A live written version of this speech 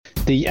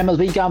The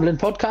MLB Gambling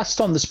Podcast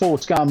on the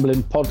Sports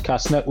Gambling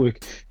Podcast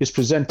Network is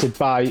presented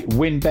by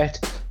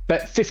WynnBET.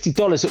 Bet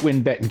 $50 at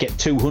WynnBET and get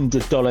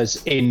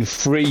 $200 in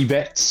free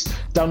bets.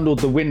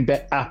 Download the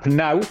WynnBET app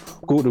now.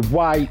 Go to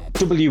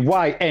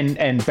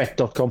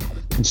wynnbet.com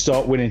and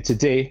start winning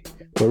today.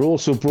 We're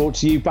also brought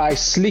to you by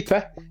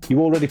Sleeper.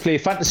 You already play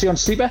fantasy on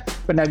Sleeper,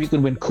 but now you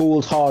can win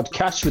cold, hard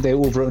cash with their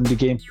over-under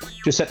game.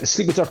 Just head to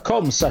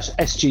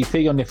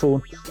sleeper.com/SGP on your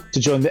phone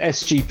to join the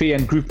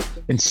SGPN group,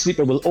 and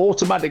Sleeper will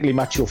automatically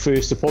match your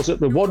first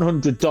deposit with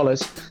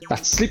 $100.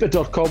 That's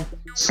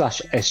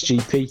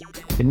sleeper.com/SGP.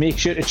 And make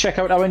sure to check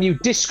out our new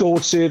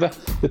Discord server,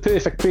 the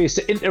perfect place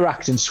to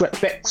interact and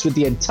sweat bets with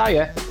the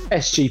entire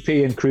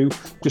SGPN crew.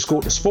 Just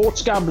go to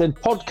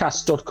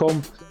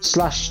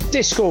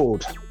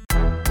sportsgamblingpodcast.com/Discord.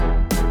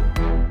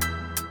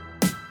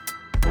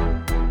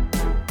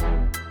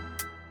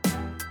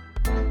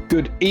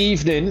 Good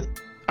evening,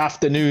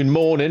 afternoon,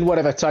 morning,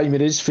 whatever time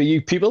it is for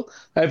you people,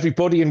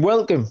 everybody, and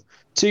welcome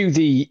to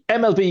the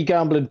MLB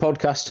Gambling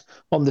Podcast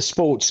on the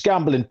Sports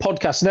Gambling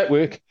Podcast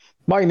Network.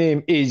 My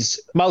name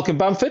is Malcolm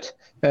Bamford,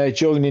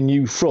 joining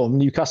you from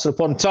Newcastle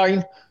upon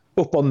Tyne,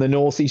 up on the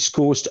northeast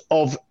coast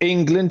of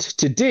England.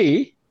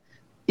 Today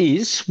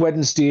is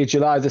Wednesday,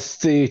 July the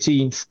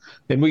 13th,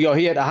 and we are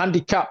here to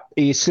handicap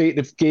a slate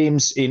of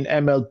games in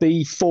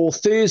MLB for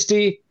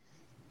Thursday,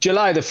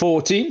 July the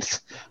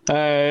 14th.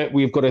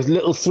 We've got a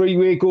little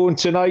three-way going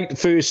tonight.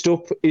 First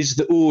up is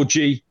the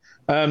OG.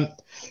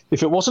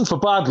 If it wasn't for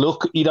bad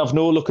luck, he'd have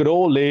no luck at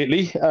all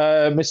lately.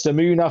 Mr.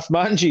 Munaf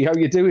Manji, how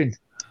you doing?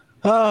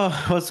 Oh,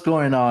 what's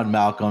going on,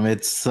 Malcolm?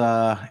 It's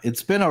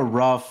been a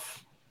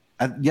rough.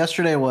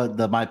 Yesterday,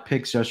 my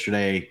picks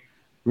yesterday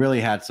really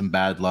had some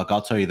bad luck.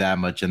 I'll tell you that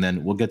much, and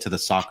then we'll get to the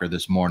soccer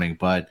this morning.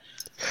 But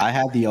I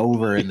had the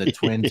over in the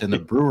Twins and the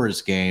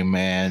Brewers game,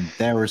 and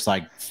there was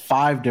like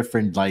 5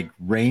 different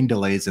rain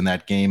delays in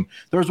that game.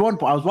 There was one.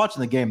 I was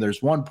watching the game.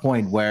 There's one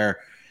point where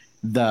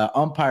the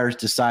umpires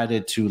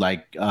decided to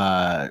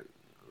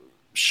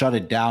shut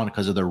it down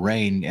because of the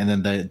rain, and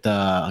then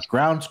the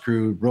grounds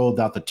crew rolled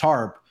out the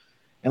tarp,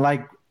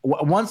 and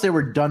once they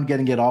were done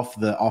getting it off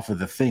of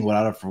the thing,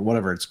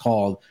 whatever it's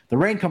called, the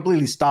rain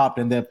completely stopped,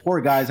 and the poor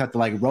guys had to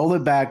roll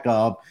it back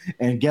up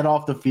and get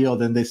off the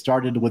field, and they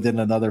started within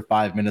another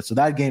 5 minutes. So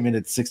that game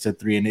ended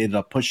 6-3, and ended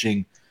up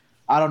pushing.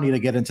 I don't need to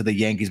get into the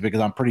Yankees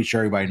because I'm pretty sure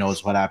everybody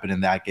knows what happened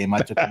in that game. I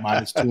took a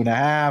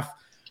 -2.5,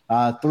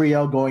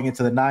 3-0 going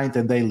into the 9th,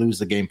 and they lose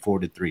the game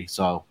 4-3.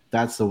 So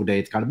that's the day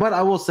it's kind of. But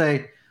I will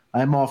say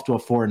I'm off to a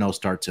 4-0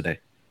 start today.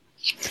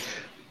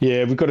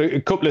 Yeah, we've got a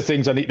couple of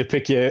things I need to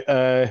pick your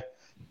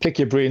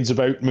brains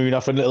about,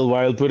 Munaf, in a little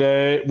while, but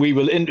we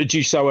will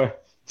introduce our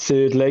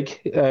third leg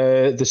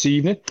this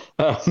evening.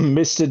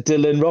 Mr.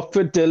 Dylan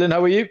Rockford. Dylan,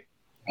 how are you?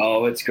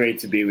 Oh, it's great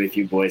to be with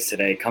you boys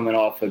today. Coming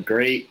off a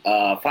great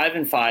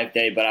 5-5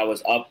 day, but I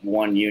was up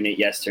 1 unit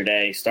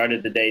yesterday.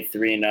 Started the day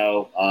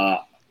 3-0.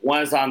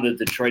 Was on the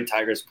Detroit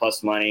Tigers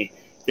plus money.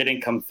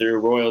 Didn't come through.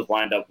 Royals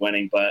wind up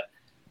winning, but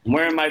I'm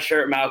wearing my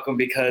shirt, Malcolm,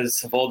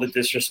 because of all the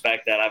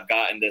disrespect that I've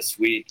gotten this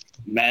week.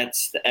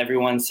 Mets,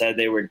 everyone said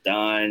they were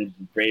done.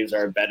 Braves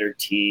are a better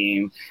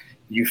team.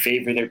 You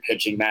favor their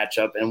pitching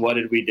matchup. And what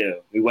did we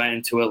do? We went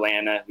into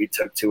Atlanta. We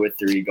took 2 or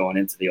 3 going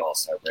into the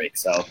All-Star break.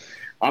 So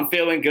I'm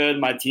feeling good.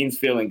 My team's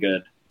feeling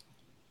good.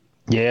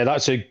 Yeah,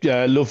 that's a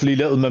lovely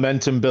little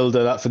momentum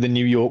builder, that, for the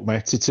New York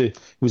Mets. It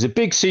was a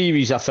big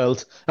series, I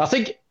felt. I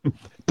think,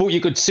 but you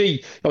could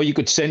see, or you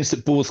could sense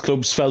that both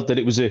clubs felt that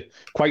it was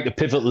quite a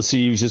pivotal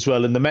series as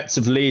well, and the Mets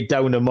have laid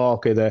down a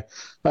marker there.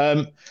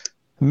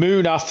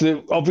 Moon,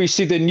 after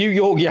obviously the New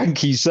York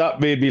Yankees,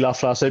 that made me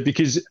laugh last night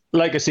because,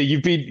 like I say,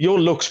 your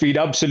luck's been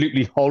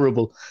absolutely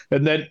horrible.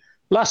 And then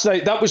last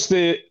night, that was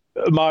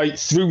my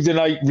through the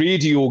night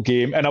radio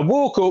game, and I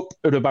woke up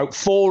at about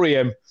 4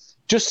 a.m.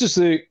 just as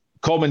the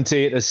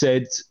commentator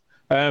said,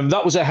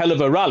 that was a hell of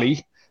a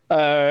rally.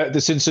 The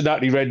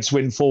Cincinnati Reds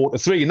win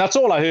 4-3, and that's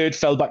all I heard.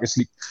 Fell back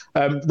asleep.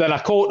 Then I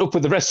caught up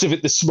with the rest of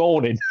it this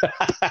morning,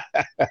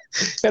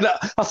 and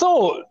I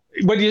thought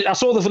when I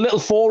saw the little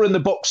 4 in the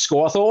box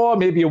score, I thought,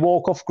 maybe a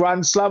walk-off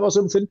grand slam or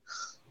something.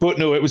 But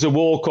no, it was a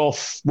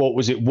walk-off. What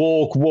was it?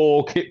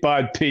 Walk, hit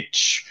by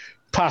pitch,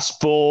 pass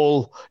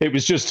ball. It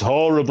was just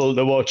horrible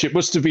to watch. It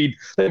must have been.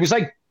 It was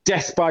like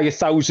death by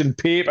 1,000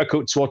 paper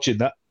cuts watching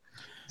that.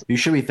 You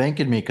should be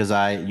thanking me because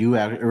you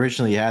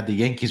originally had the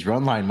Yankees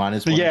run line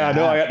 -1. Yeah, I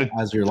know. I had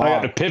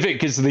to pivot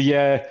because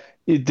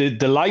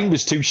the line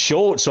was too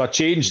short, so I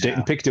changed it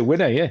and picked a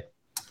winner. Yeah.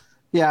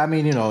 Yeah, I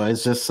mean,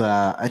 it's just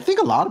I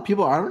think a lot of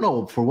people, I don't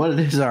know for what it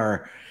is,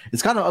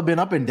 it's kind of been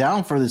up and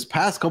down for this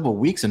past couple of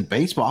weeks in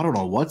baseball. I don't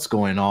know what's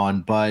going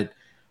on, but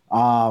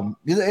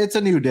it's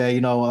a new day.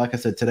 Like I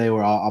said, today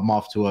I'm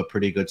off to a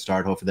pretty good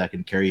start. Hopefully that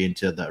can carry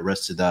into the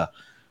rest of the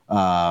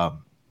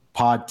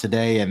pod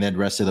today and then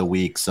rest of the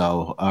week.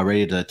 So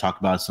ready to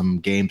talk about some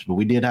games, but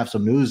we did have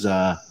some news.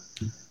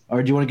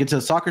 Or do you want to get to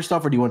the soccer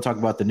stuff, or do you want to talk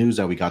about the news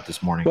that we got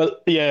this morning? Well,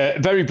 yeah,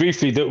 very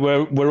briefly, that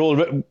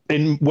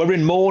we're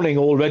in mourning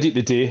already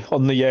today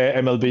on the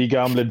MLB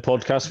Gambling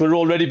Podcast. We're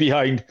already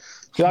behind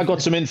I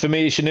got some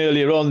information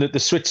earlier on that the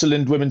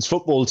Switzerland women's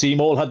football team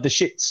all had the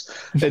shits,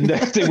 and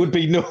there would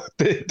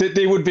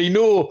be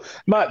no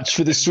match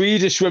for the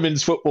Swedish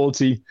women's football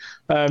team.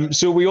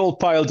 So we all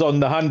piled on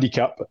the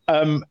handicap,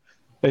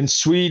 and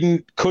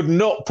Sweden could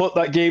not put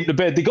that game to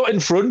bed. They got in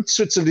front,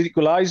 Switzerland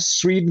equalised,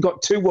 Sweden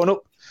got 2-1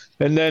 up,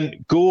 and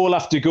then goal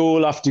after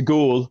goal after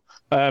goal.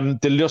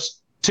 They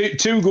lost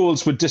two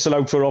goals were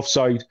disallowed for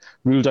offside,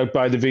 ruled out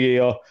by the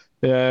VAR.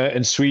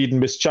 And Sweden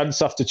missed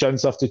chance after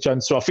chance after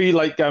chance. So I feel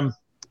like I'm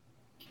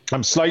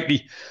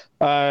slightly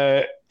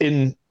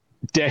in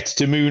debt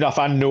to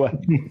Munaf and Noah,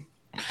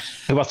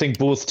 who I think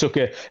both took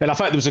it. And in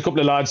fact, there was a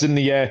couple of lads in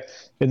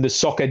the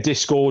soccer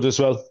Discord as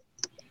well.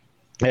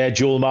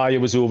 Joel Meyer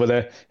was over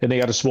there, and he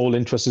had a small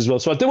interest as well.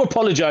 So I do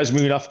apologise,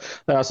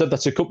 Munaf. I said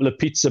that's a couple of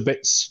pizza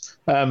bits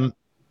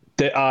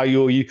that I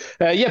owe you.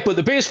 But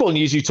the baseball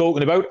news you're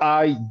talking about,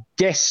 I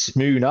guess,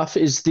 Munaf,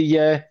 is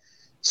the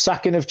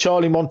sacking of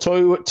Charlie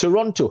Montoya at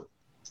Toronto.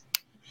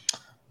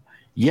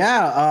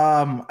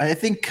 Yeah, I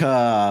think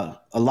a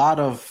lot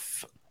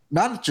of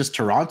not just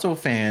Toronto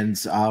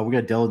fans, we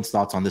got Dylan's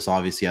thoughts on this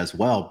obviously as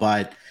well,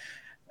 but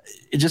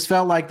it just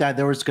felt like that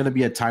there was going to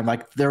be a time,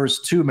 like there was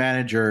two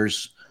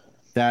managers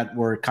that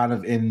were kind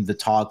of in the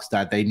talks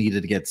that they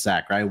needed to get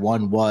sacked, right?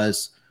 One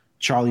was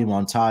Charlie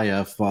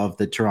Montoya of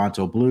the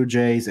Toronto Blue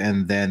Jays,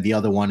 and then the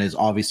other one is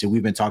obviously,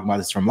 we've been talking about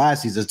this from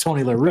last season,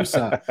 Tony La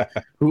Russa,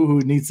 who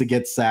needs to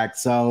get sacked.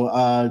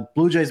 So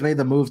Blue Jays made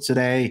the move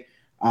today.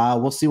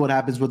 We'll see what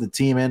happens with the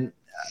team, and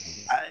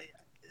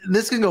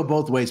this can go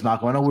both ways,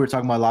 Malcolm. I know we were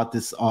talking about a lot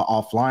this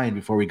offline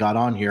before we got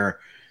on here,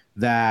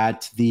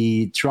 that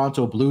the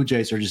Toronto Blue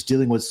Jays are just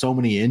dealing with so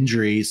many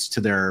injuries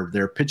to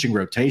their pitching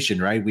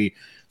rotation, right? We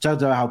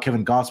talked about how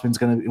Kevin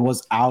Gausman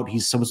was out.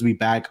 He's supposed to be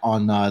back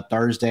on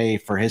Thursday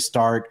for his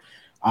start.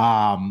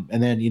 And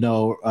then,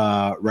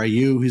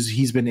 Ryu,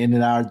 he's been in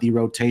and out of the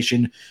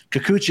rotation.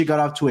 Kikuchi got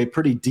off to a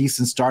pretty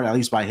decent start, at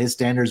least by his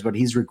standards, but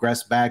he's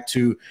regressed back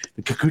to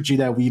the Kikuchi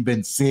that we've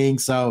been seeing.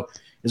 So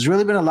there's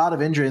really been a lot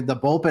of injury. The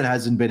bullpen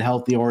hasn't been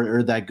healthy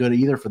or that good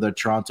either for the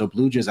Toronto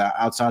Blue Jays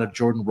outside of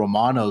Jordan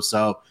Romano.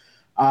 So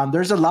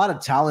there's a lot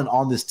of talent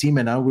on this team.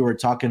 And I know we were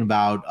talking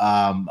about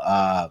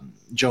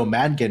Joe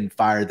Mangan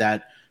fired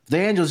that. The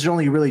Angels, there's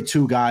only really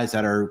two guys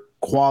that are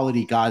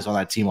quality guys on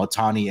that team,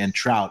 Ohtani and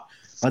Trout.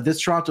 But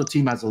this Toronto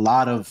team has a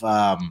lot of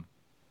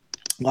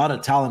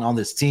talent on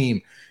this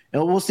team.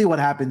 And we'll see what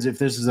happens if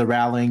this is a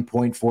rallying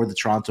point for the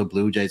Toronto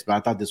Blue Jays. But I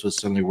thought this was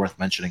certainly worth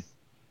mentioning.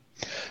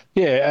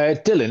 Yeah,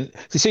 Dylan,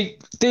 you see,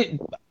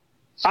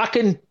 I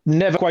can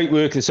never quite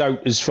work this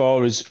out as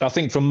far as, I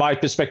think from my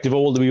perspective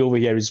all the way over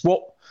here, is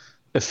what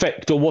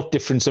effect or what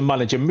difference a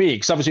manager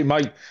makes.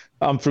 Obviously,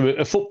 I'm from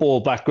a football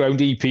background,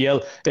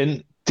 EPL,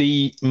 and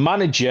the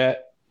manager,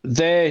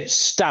 their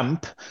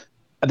stamp,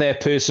 their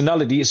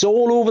personality, it's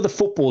all over the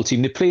football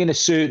team. They play in a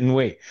certain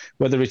way,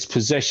 whether it's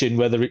possession,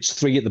 whether it's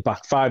 3 at the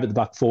back, 5 at the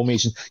back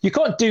formation. You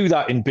can't do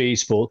that in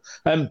baseball.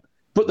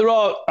 But there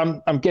are,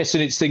 I'm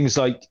guessing it's things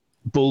like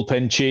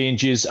bullpen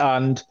changes,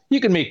 and you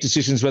can make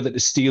decisions whether to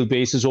steal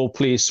bases or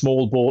play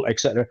small ball,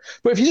 etc.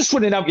 But if you're just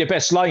running out your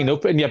best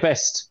lineup and your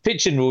best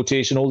pitching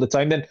rotation all the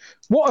time, then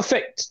what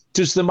effect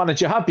does the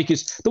manager have?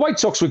 Because the White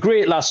Sox were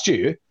great last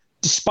year,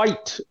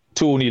 despite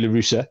Tony La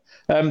Russa.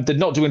 They're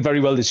not doing very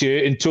well this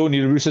year, and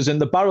Tony La Russa's in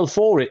the barrel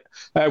for it.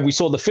 We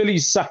saw the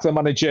Phillies sack their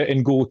manager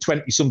and go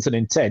 20-something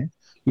in 10.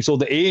 We saw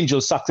the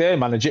Angels sack their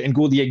manager and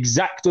go the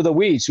exact other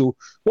way. So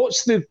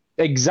what's the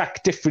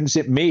exact difference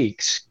it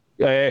makes?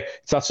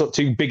 That's not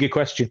too big a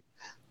question.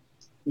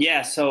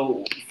 Yeah,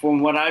 so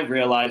from what I've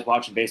realized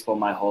watching baseball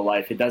my whole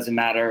life, it doesn't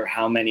matter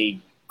how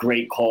many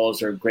great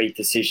calls or great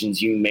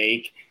decisions you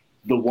make.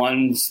 The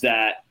ones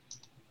that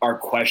are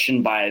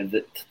questioned by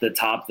the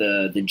top,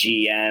 the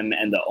GM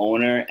and the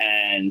owner,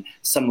 and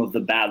some of the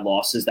bad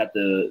losses that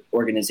the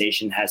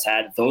organization has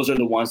had, those are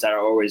the ones that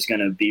are always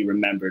going to be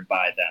remembered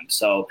by them.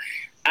 So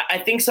I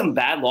think some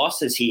bad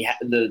losses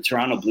the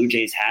Toronto Blue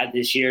Jays had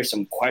this year,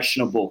 some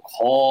questionable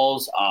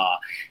calls.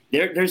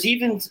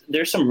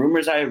 There's some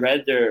rumors I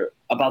read there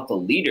about the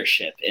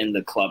leadership in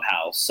the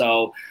clubhouse.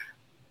 So,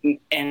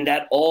 and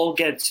that all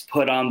gets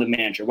put on the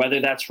manager,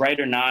 whether that's right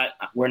or not.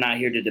 We're not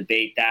here to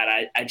debate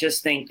that. I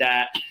just think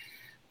that,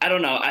 I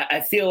don't know.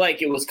 I feel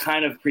like it was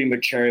kind of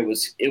premature. It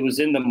was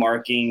in the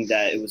marking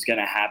that it was going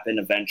to happen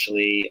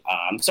eventually.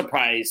 I'm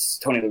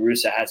surprised Tony La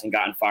Russa hasn't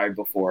gotten fired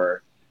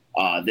before.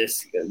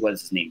 This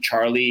was his name,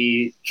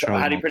 Charlie.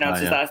 How do you pronounce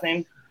his last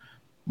name?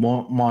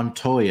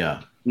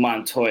 Montoya.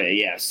 Montoya,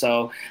 yeah.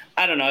 So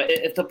I don't know.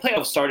 If the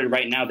playoffs started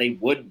right now, they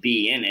would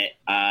be in it.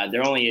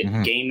 They're only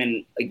a game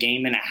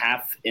and a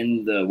half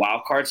in the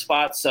wild card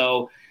spot.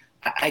 So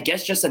I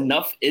guess just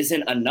enough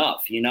isn't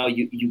enough. You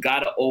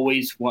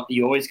always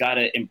got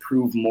to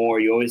improve more.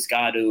 You always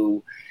got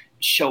to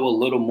show a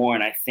little more.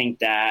 And I think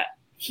that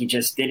he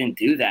just didn't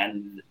do that.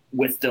 And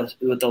with the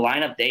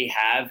lineup they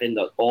have and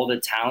all the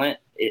talent,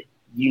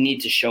 you need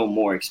to show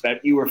more.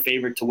 You were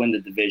favored to win the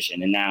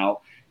division, and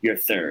now you're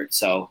third.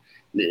 So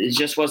it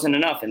just wasn't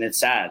enough, and it's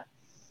sad.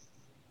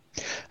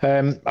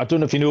 I don't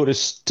know if you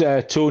noticed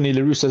Tony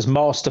La Russa's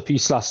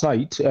masterpiece last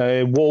night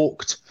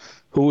walked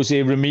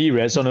Jose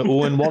Ramirez on an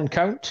 0-1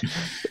 count.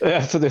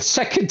 For the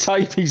second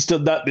time he's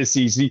done that this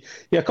season.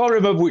 I can't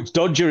remember which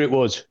Dodger it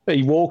was.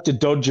 He walked a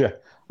Dodger,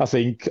 I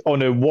think,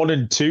 on a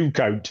 1-2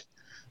 count.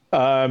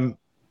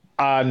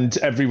 And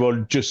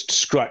everyone just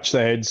scratched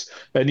their heads.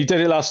 And he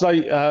did it last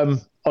night on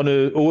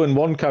a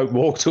 0-1 count,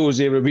 walked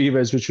Jose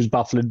Ramirez, which was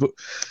baffling. But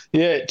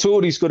yeah,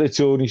 Tony's got a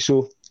Tony,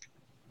 so...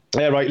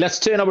 right, let's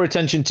turn our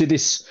attention to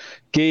this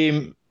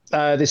game,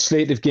 this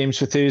slate of games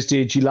for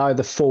Thursday, July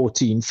the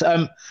 14th.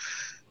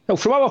 Now,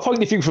 from our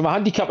point of view, from a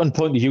handicapping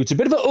point of view, it's a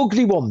bit of an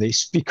ugly one,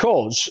 this,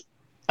 because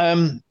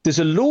there's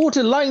a load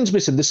of lines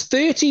missing. There's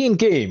 13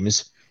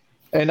 games,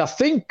 and I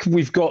think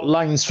we've got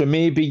lines for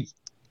maybe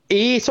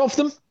 8 of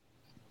them.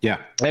 Yeah.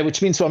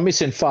 Which means we're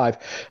missing 5.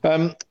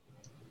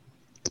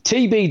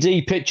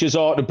 TBD pitchers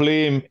are to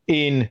blame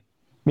in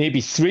maybe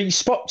 3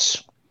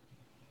 spots.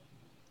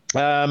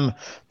 The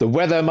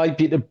weather might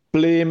be to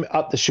blame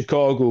at the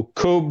Chicago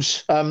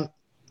Cubs.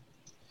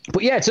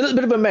 But yeah, it's a little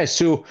bit of a mess.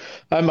 So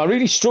I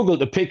really struggled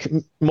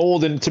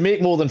to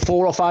make more than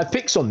 4 or 5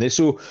 picks on this.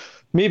 So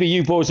maybe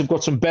you boys have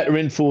got some better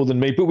info than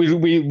me. But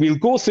we'll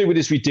go through it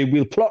as we do.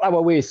 We'll plot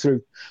our way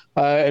through,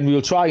 and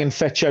we'll try and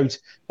fetch out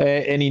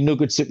any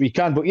nuggets that we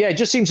can. But yeah, it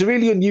just seems a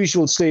really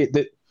unusual slate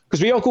that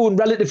because we are going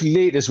relatively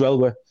late as well.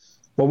 We're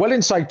well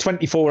inside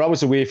 24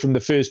 hours away from the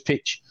first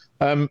pitch,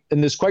 and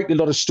there's quite a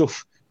lot of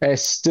stuff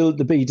still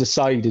to be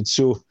decided.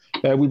 So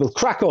we will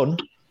crack on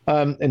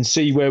and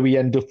see where we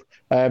end up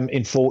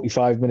in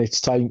 45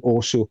 minutes' time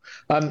or so.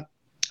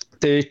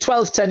 The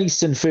 12:10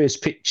 Eastern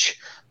first pitch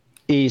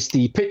is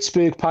the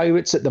Pittsburgh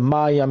Pirates at the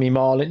Miami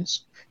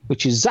Marlins,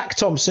 which is Zach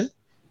Thompson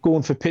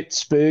going for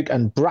Pittsburgh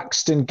and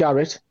Braxton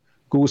Garrett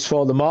goes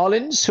for the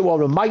Marlins, who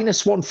are a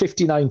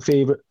 -159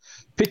 favourite.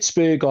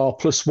 Pittsburgh are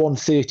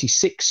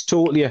 +136,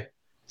 totally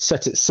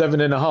set at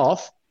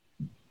 7.5.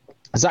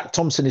 Zach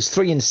Thompson is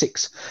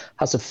 3-6,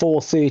 has a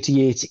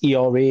 4.38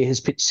 ERA, has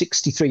pitched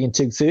 63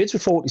 2/3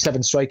 with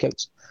 47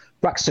 strikeouts.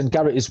 Braxton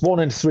Garrett is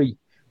 1-3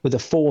 with a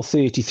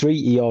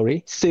 4.33 ERA,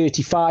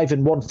 35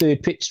 1/3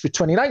 pitched with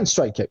 29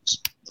 strikeouts.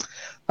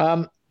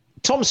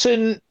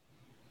 Thompson,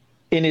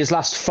 in his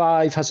last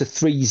 5, has a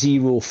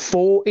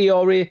 3.04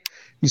 ERA.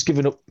 He's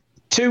given up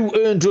 2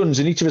 earned runs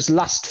in each of his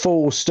last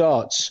 4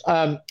 starts.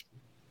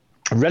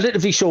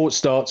 Relatively short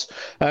starts.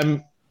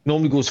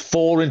 Normally goes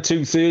 4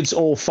 2/3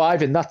 or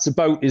 5, and that's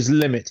about his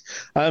limit.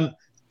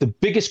 The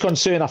biggest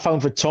concern I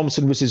found for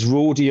Thompson was his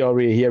road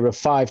ERA here of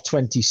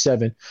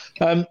 5.27.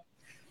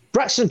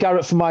 Braxton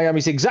Garrett for Miami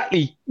is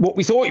exactly what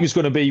we thought he was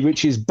going to be,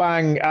 which is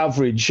bang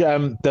average.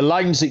 The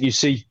lines that you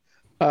see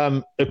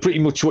are pretty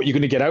much what you're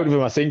going to get out of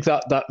him, I think,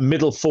 that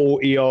middle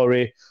 4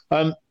 ERA.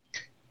 There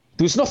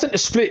was nothing to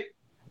split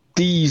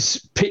these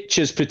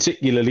pitchers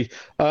particularly.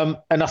 And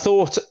I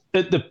thought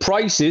at the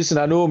prices, and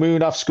I know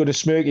Moonaf's going to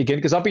smirk again,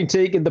 because I've been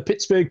taking the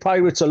Pittsburgh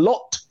Pirates a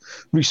lot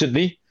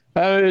recently,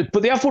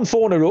 but they have won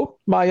 4 in a row.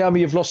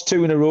 Miami have lost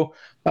 2 in a row.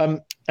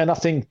 And I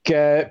think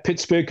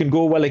Pittsburgh can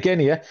go well again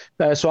here.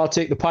 So I'll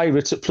take the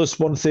Pirates at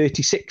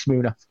 +136,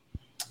 Moonaf.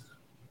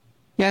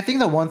 Yeah, I think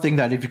the one thing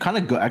that if you kind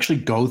of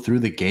go through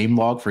the game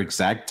log for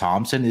Zach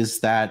Thompson is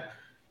that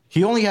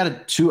he only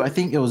had 2, I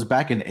think it was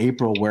back in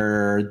April,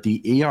 where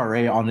the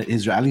ERA on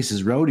at least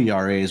his road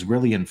ERA is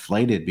really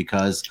inflated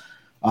because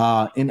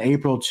in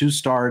April, 2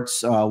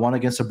 starts, one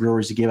against the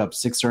Brewers, he gave up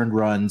 6 earned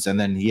runs, and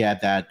then he had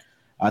that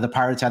the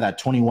Pirates had that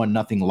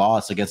 21-0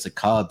 loss against the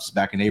Cubs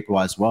back in April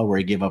as well, where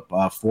he gave up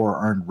 4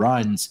 earned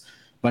runs,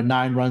 but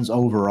 9 runs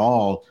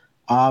overall.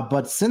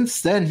 But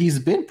since then, he's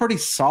been pretty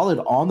solid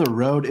on the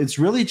road. It's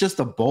really just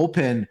the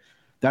bullpen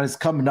that is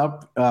coming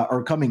up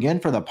or coming in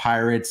for the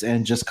Pirates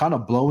and just kind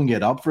of blowing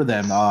it up for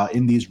them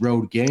in these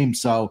road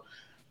games. So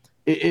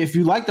if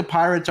you like the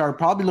Pirates, I would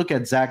probably look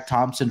at Zach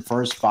Thompson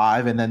first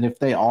 5, and then if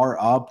they are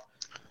up,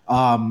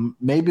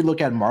 maybe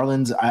look at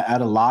Marlins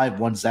at a live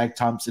once Zach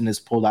Thompson is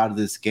pulled out of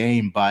this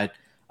game. But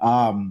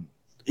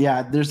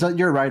yeah,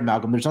 you're right,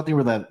 Malcolm. There's nothing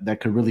really that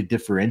could really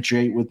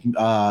differentiate with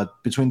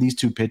between these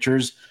 2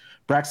 pitchers.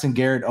 Braxton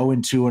Garrett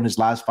 0-2 in his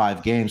last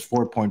 5 games,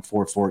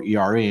 4.44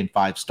 ERA in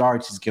 5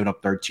 starts. He's given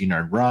up 13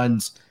 earned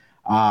runs.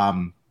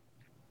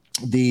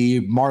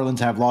 The Marlins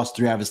have lost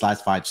 3 out of his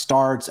last 5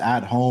 starts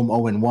at home,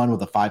 0-1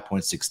 with a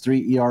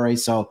 5.63 ERA.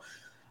 So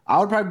I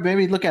would probably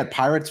maybe look at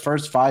Pirates'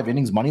 first 5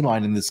 innings money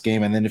line in this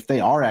game, and then if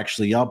they are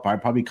actually up,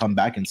 I'd probably come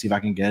back and see if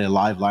I can get a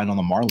live line on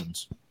the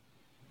Marlins.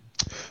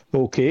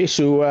 Okay,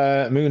 so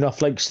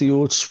Moonaf likes the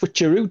old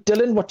switcheroo.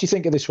 Dylan, what do you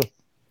think of this one?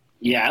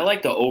 Yeah, I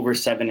like the over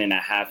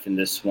 7.5 in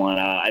this one.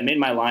 I made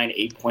my line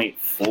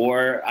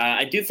 8.4.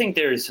 I do think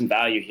there is some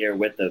value here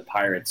with the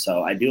Pirates,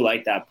 so I do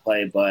like that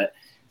play, but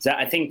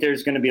I think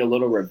there's going to be a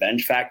little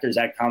revenge factor.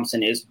 Zach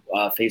Thompson is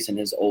facing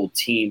his old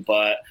team,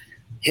 but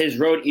his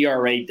road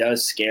ERA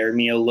does scare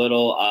me a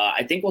little.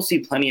 I think we'll see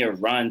plenty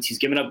of runs. He's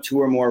given up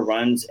 2 or more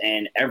runs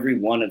in every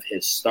one of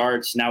his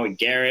starts. Now with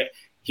Garrett,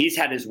 he's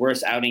had his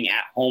worst outing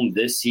at home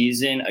this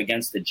season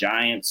against the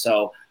Giants.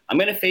 So I'm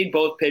going to fade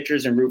both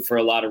pitchers and root for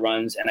a lot of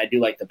runs, and I do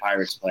like the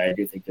Pirates play. I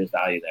do think there's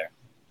value there.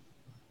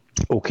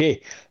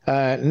 Okay.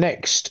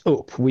 Next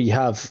up, we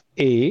have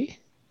a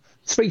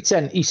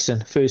 3:10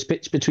 Eastern first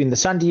pitch between the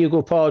San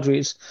Diego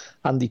Padres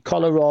and the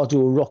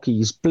Colorado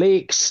Rockies.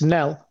 Blake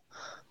Snell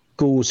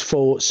goes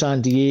for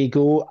San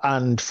Diego,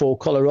 and for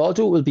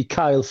Colorado it will be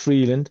Kyle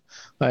Freeland,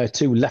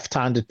 two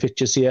left-handed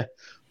pitchers here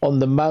on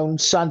the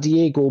mound. San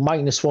Diego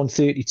minus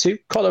 132,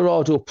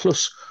 Colorado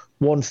plus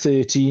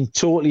 113,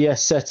 totally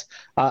set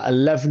at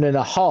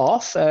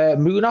 11.5.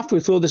 Munaf,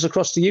 we'll throw this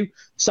across to you.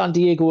 San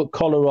Diego at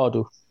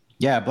Colorado.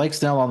 Yeah, Blake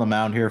Snell on the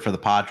mound here for the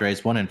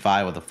Padres,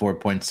 1-5 with a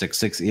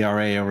 4.66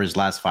 ERA over his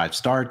last 5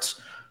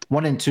 starts,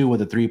 1-2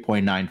 with a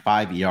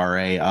 3.95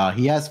 ERA.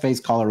 He has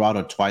faced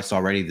Colorado twice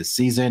already this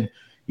season.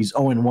 He's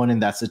 0-1 in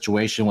that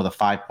situation with a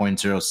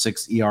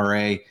 5.06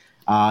 ERA.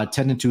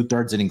 10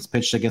 2/3 innings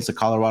pitched against the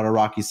Colorado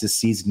Rockies this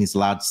season. He's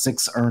allowed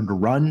 6 earned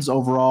runs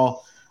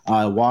overall,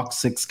 walked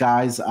 6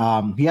 guys.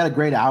 He had a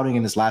great outing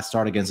in his last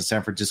start against the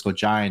San Francisco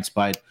Giants,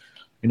 but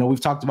we've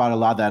talked about a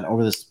lot of that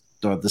over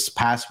this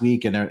past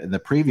week and in the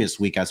previous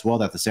week as well,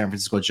 that the San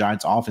Francisco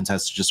Giants offense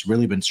has just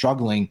really been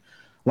struggling.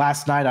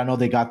 Last night, I know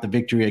they got the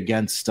victory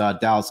against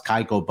Dallas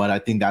Keuchel, but I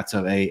think that's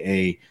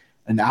an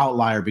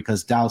outlier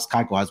because Dallas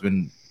Keuchel has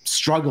been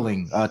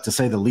struggling to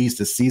say the least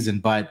this season.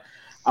 But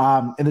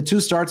in the 2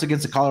 starts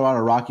against the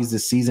Colorado Rockies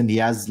this season, he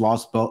has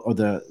lost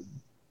the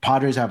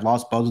Padres have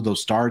lost both of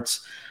those starts.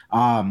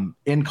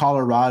 In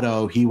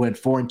Colorado, he went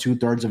 4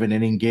 2/3 of an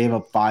inning, gave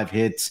up 5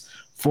 hits,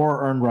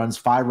 4 earned runs,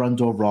 5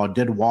 runs overall,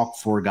 did walk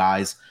 4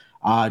 guys.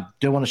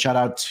 Did want to shout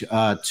out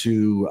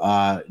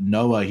to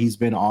Noah. He's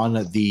been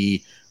on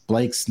the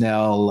Blake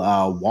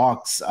Snell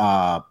walks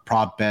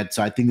prop bet.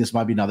 So I think this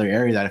might be another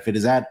area that if it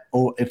is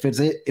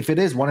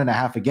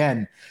 1.5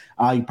 again,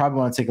 you probably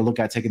want to take a look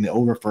at taking the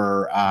over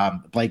for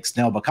Blake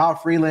Snell. But Kyle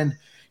Freeland,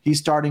 he's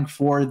starting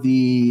for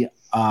the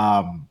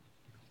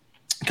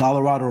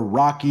Colorado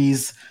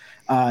Rockies.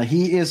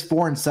 He is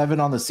 4-7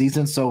 on the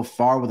season so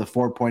far with a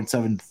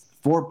 4.70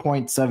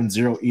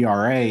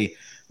 ERA.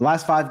 The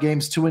last 5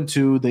 games,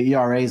 2-2. The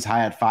ERA is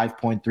high at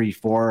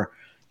 5.34.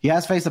 He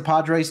has faced the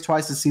Padres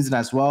twice this season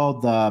as well.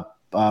 The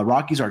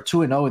Rockies are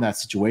 2-0 in that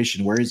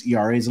situation, where his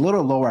ERA is a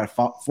little lower at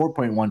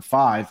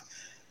 4.15.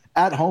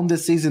 At home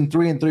this season,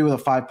 3-3 with a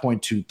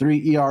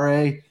 5.23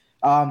 ERA.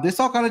 This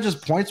all kind of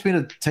just points me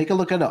to take a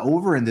look at the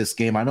over in this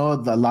game. I know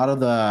a lot of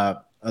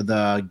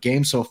the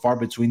games so far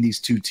between these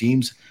two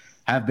teams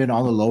have been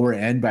on the lower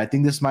end, but I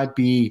think this might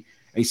be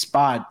a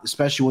spot,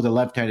 especially with a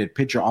left-handed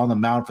pitcher on the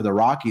mound for the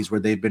Rockies, where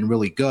they've been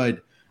really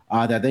good,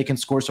 that they can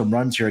score some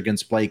runs here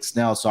against Blake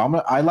Snell. So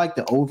I like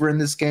the over in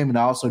this game, and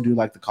I also do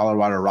like the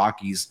Colorado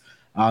Rockies.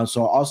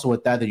 So also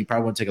with that, then you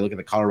probably want to take a look at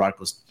the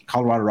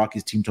Colorado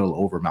Rockies team total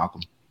over,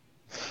 Malcolm.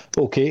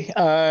 Okay.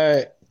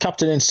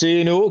 Captain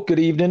Insano, good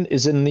evening,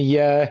 is in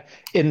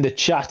the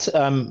chat.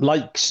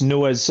 Likes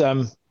Noah's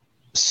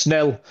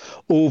Snell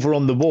over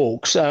on the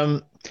walks.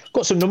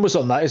 Got some numbers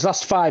on that. His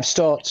last 5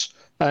 starts,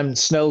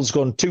 Snell's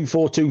gone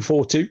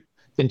 2-4-2-4-2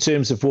 in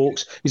terms of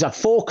walks. He's had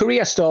 4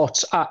 career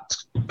starts at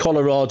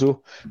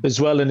Colorado as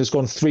well, and has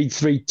gone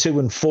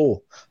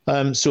 3-3-2-4.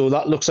 So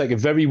that looks like a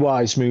very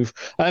wise move.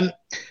 When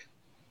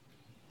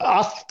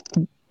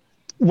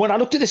I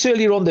looked at this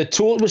earlier on, the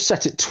total was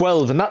set at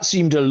 12, and that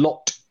seemed a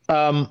lot.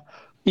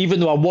 Even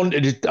though I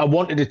wanted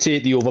to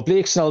take the over.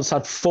 Blake Snell's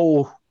had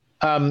 4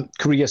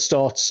 career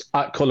starts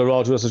at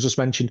Colorado, as I just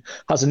mentioned,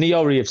 has an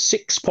ERA of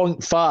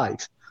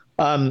 6.5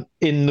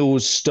 in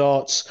those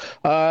starts.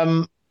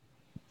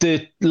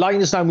 The line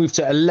has now moved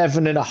to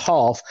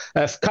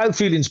 11.5. Kyle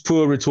Freeland's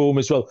poor at home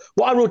as well.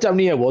 What I wrote down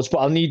here was, but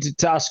I'll need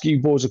to ask you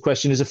both a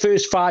question, is the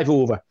first 5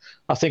 over.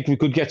 I think we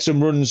could get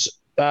some runs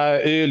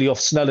early off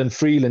Snell and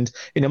Freeland,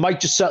 and it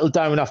might just settle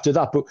down after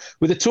that. But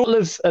with a total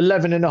of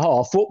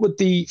 11.5, what would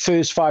the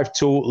first 5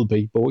 total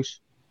be, boys?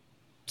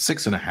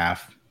 6.5.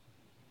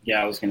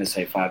 Yeah, I was going to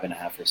say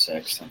 5.5 or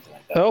 6, something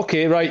like that.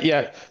 Okay, right,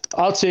 yeah.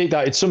 I'll take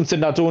that. It's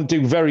something I don't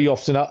do very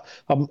often.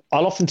 I'll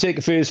often take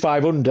a first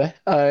 5 under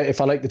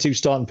if I like the 2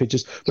 starting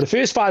pitchers. But the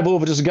first 5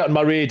 over doesn't get on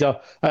my radar.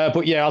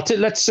 But yeah,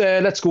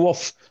 let's go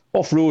off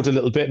road a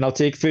little bit, and I'll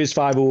take first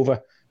 5 over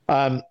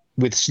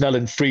with Snell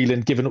and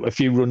Freeland giving up a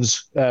few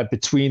runs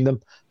between them.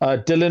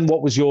 Dylan,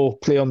 what was your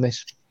play on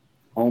this?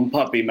 Home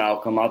puppy,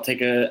 Malcolm. I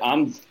took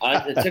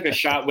a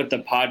shot with the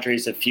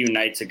Padres a few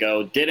nights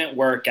ago. Didn't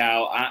work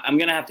out. I'm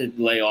going to have to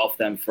lay off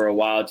them for a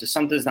while. Just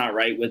something's not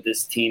right with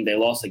this team. They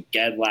lost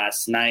again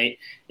last night.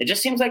 It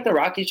just seems like the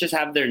Rockies just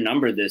have their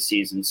number this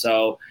season.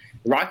 So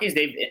the Rockies,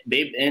 they've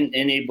been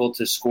able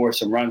to score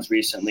some runs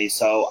recently.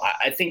 So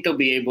I think they'll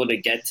be able to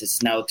get to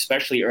Snell,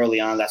 especially early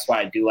on. That's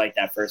why I do like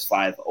that first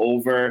 5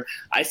 over.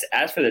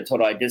 As for the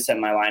total, I did set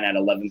my line at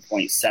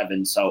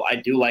 11.7. So I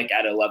do like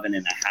at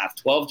 11.5.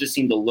 12 just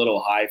seemed a little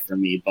high for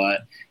me.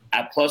 But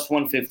at plus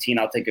 115,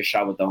 I'll take a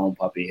shot with the home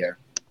puppy here.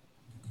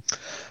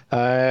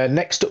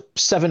 Next up,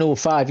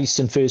 7:05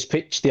 Eastern first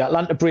pitch. The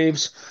Atlanta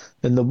Braves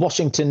and the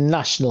Washington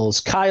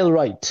Nationals. Kyle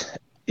Wright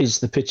is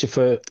the pitcher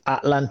for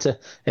Atlanta,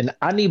 and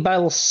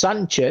Anibal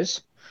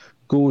Sanchez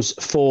goes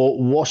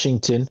for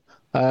Washington.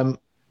 I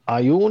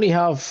only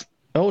have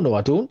Oh, no,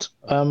 I don't.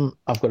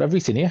 I've got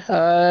everything here.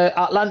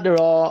 Atlanta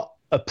are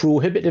a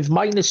prohibitive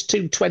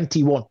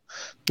 -221.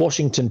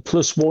 Washington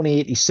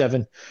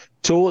 +187.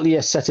 Totally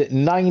are set at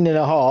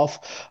 9.5.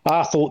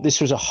 I thought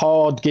this was a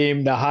hard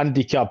game to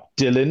handicap,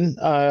 Dylan.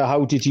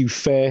 How did you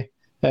fare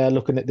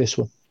looking at this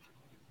one?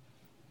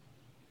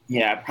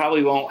 Yeah, I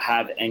probably won't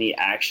have any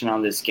action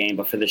on this game,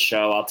 but for the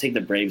show, I'll take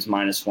the Braves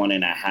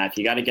 -1.5.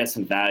 You got to get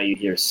some value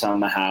here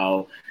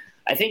somehow.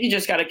 I think you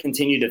just got to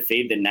continue to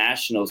fade the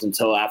Nationals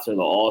until after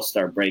the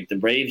All-Star break. The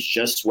Braves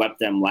just swept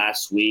them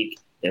last week.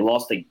 They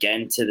lost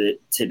again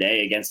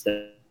today against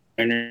the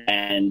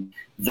and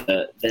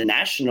the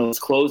Nationals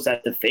closed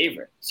at the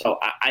favorite. So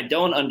I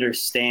don't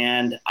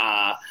understand,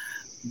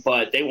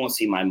 but they won't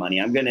see my money.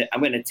 I'm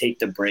gonna take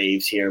the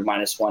Braves here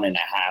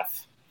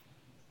 -1.5.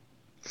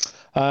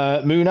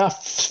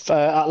 Munaf,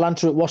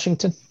 Atlanta at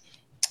Washington.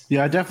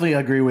 Yeah, I definitely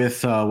agree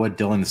with what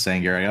Dylan is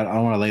saying here. I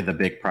don't want to lay the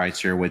big price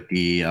here with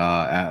the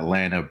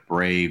Atlanta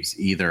Braves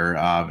either.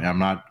 I'm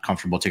not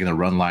comfortable taking the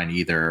run line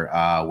either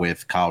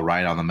with Kyle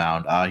Wright on the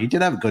mound. He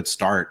did have a good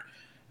start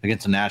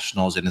against the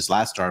Nationals in his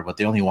last start, but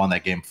they only won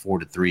that game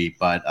 4-3.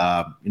 But,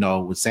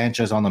 with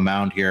Sanchez on the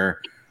mound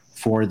here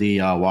for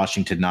the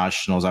Washington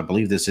Nationals, I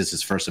believe this is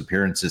his first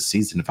appearance this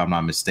season, if I'm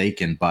not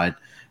mistaken. But,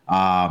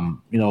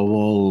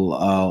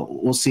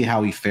 we'll see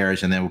how he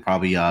fares, and then we'll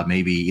probably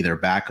maybe either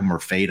back him or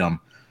fade him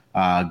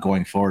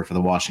going forward for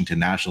the Washington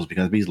Nationals,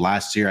 because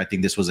last year I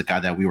think this was a guy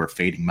that we were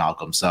fading,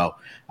 Malcolm. So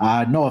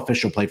no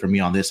official play for me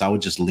on this. I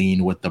would just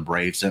lean with the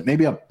Braves.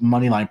 Maybe a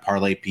money line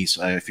parlay piece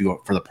if you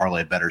for the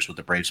parlay bettors with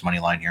the Braves money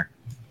line here.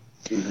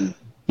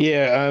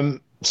 Yeah,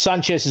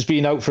 Sanchez has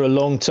been out for a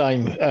long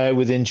time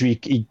with injury.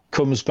 He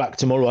comes back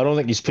tomorrow. I don't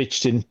think he's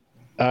pitched in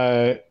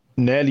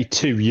nearly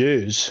 2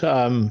 years.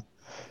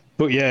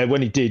 But yeah,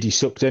 when he did, he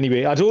sucked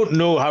anyway. I don't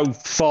know how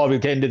far we'll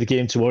get into the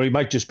game tomorrow. He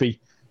might just be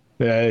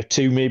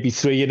 2, maybe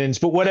 3 innings,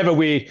 but whatever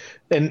way,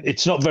 and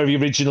it's not very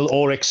original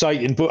or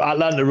exciting, but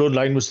Atlanta run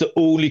line was the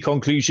only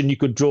conclusion you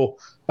could draw.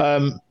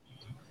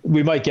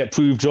 We might get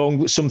proved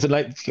wrong. Something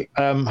like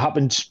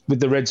happened with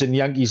the Reds and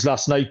Yankees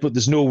last night, but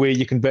there's no way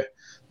you can bet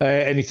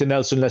anything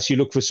else unless you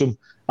look for some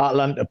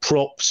Atlanta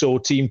props or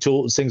team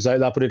totals, things like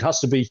that, but it has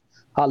to be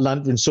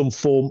Atlanta in some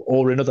form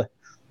or another.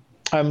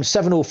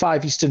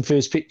 7:05 Eastern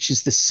first pitch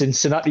is the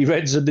Cincinnati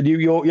Reds and the New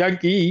York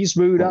Yankees.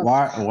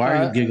 Why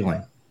are you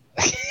giggling?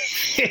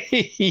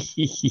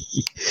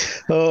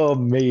 Oh,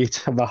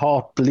 mate, my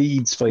heart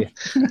bleeds for you.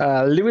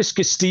 Luis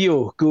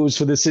Castillo goes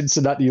for the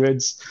Cincinnati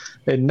Reds,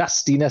 and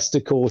Nasty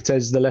Nestor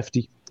Cortez, the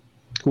lefty,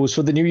 goes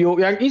for the New York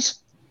Yankees.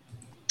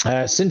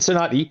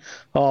 Cincinnati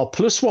are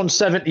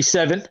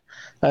 +177,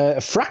 a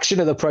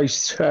fraction of the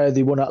price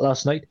they won at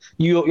last night.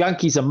 New York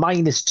Yankees are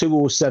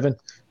 -207.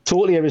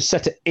 Total here is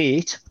set at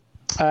 8.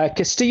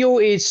 Castillo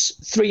is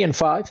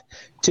 3-5,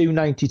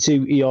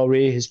 2.92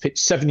 ERA, has pitched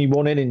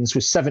 71 innings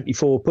with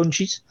 74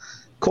 punches.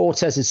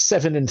 Cortez is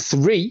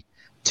 7-3,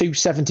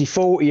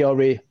 2.74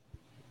 ERA,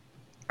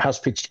 has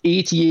pitched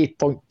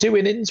 88.2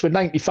 innings with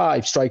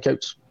 95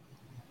 strikeouts.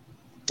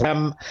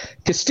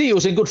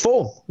 Castillo's in good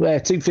form,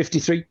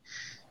 2.53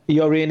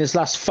 ERA in his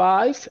last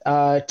 5,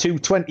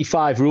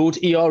 2.25 road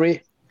ERA.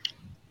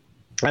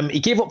 He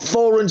gave up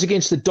 4 runs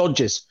against the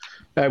Dodgers.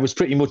 Was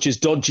pretty much his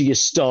dodgiest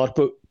start,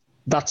 but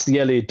that's the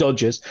LA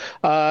Dodgers.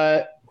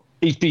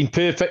 He's been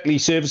perfectly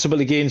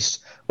serviceable against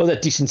other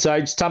decent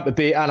sides, Tampa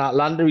Bay and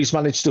Atlanta. He's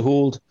managed to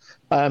hold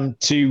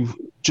to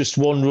just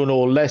 1 run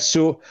or less.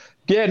 So,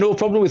 yeah, no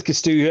problem with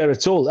Castillo here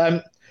at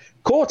all.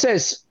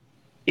 Cortez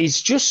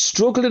is just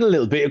struggling a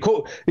little bit.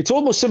 It's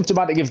almost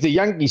symptomatic of the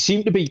Yankees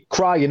seem to be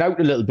crying out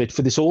a little bit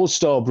for this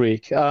All-Star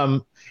break.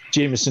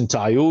 Jameson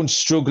Taillon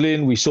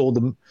struggling. We saw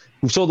them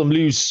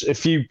lose a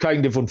few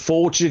kind of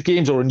unfortunate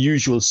games or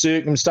unusual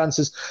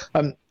circumstances.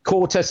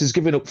 Cortez has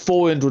given up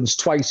 4 earned runs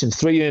twice and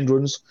 3 earned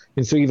runs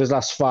in 3 of his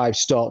last 5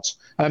 starts.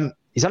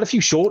 He's had a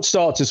few short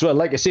starts as well.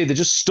 Like I say, they're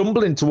just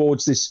stumbling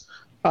towards this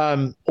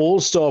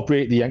All-Star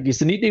break, the Yankees.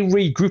 They need to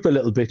regroup a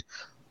little bit.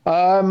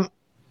 I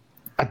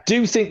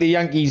do think the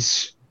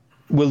Yankees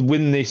will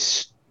win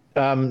this.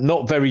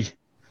 Not very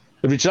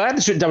original. I had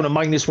this written down at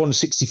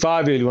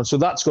 -165 early on, so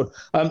that's good.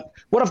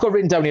 What I've got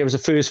written down here is a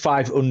first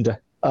 5 under.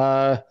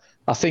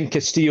 I think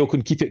Castillo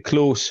can keep it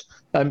close.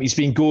 He's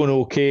been going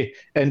okay,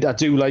 and I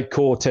do like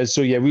Cortez.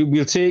 So yeah,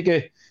 we'll take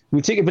a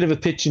bit of a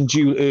pitch and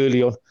duel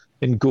early on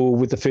and go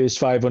with the first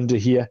 5 under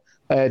here.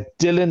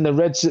 Dylan, the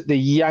Reds at the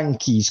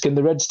Yankees. Can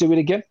the Reds do it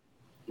again?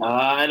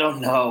 I don't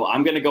know.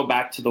 I'm going to go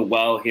back to the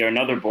well here.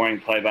 Another boring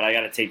play, but I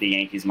got to take the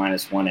Yankees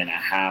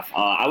 -1.5.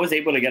 I was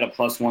able to get a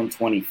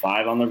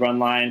 +125 on the run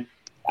line.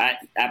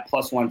 At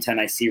 +110,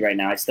 I see right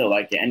now. I still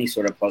like it. Any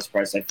sort of plus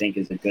price, I think,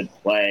 is a good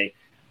play.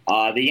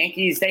 The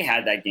Yankees, they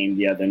had that game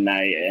the other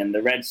night, and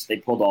the Reds, they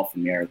pulled off a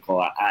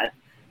miracle.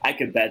 I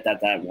could bet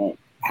that won't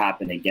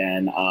happen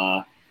again.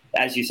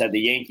 As you said, the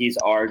Yankees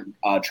are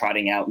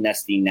trotting out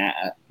Nasty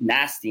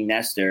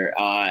Nestor,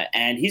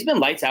 and he's been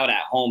lights out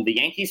at home. The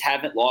Yankees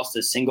haven't lost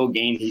a single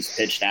game he's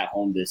pitched at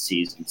home this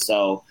season.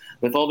 So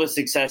with all the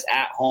success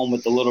at home,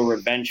 with the little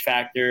revenge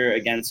factor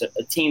against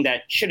a team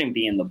that shouldn't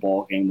be in the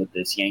ball game with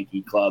this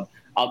Yankee club,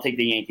 I'll take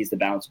the Yankees to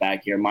bounce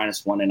back here,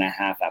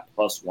 -1.5 at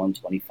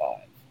 +125.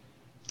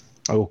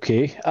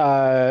 Okay.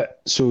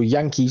 So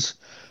Yankees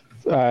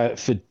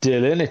for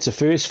Dylan. It's a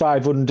first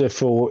 5 under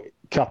for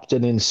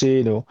Captain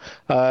Insano.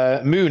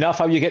 Munaf,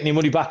 how are you getting your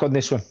money back on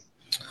this one?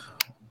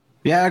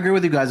 Yeah, I agree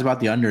with you guys about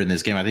the under in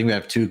this game. I think we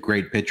have two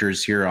great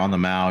pitchers here on the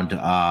mound.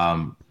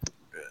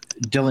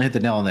 Dylan hit the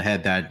nail on the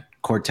head that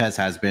Cortez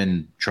has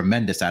been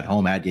tremendous at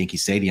home at Yankee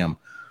Stadium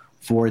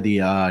for the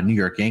New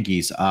York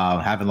Yankees.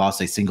 Haven't lost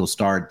a single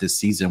start this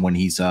season when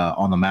he's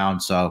on the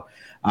mound. So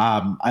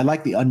I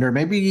like the under.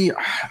 Maybe,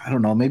 I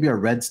don't know, maybe a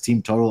Reds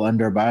team total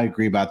under, but I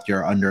agree about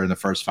your under in the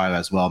first 5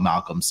 as well,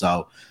 Malcolm.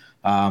 So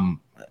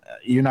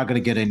you're not going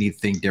to get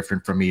anything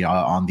different from me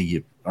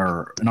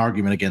or an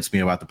argument against me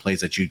about the plays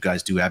that you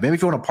guys do have. Maybe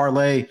if you want to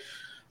parlay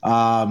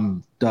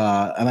the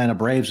Atlanta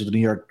Braves with the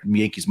New York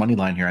Yankees money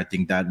line here, I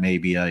think that may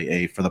be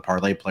a for the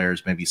parlay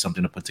players, maybe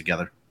something to put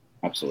together.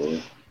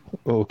 Absolutely.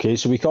 Okay,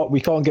 so we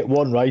can't get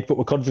one right, but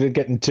we're confident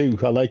getting 2.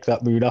 I like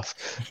that, Munaf.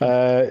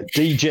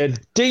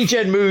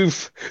 DGen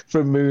move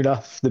from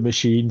Munaf, the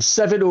machine.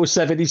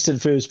 7:07 Eastern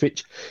first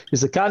pitch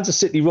is the Kansas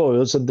City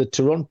Royals and the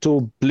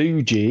Toronto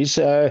Blue Jays.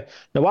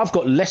 Now, I've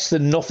got less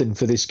than nothing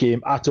for this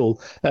game at all.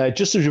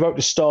 Just as we're about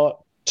to start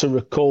to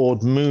record,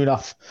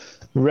 Munaf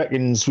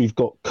reckons we've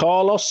got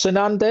Carlos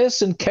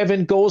Hernandez and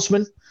Kevin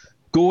Gausman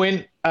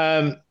going.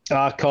 I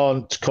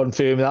can't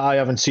confirm that. I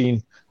haven't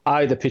seen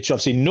either pitch.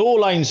 I've seen no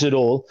lines at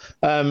all.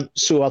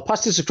 So I'll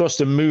pass this across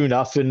to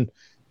Munaf, and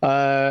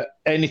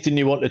anything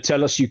you want to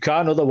tell us, you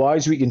can.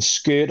 Otherwise, we can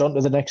skirt on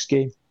to the next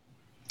game.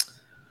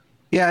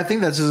 Yeah, I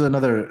think this is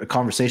another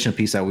conversation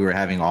piece that we were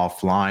having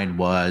offline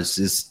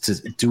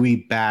do we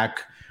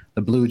back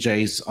the Blue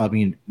Jays? I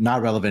mean,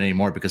 not relevant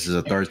anymore because it's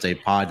a Thursday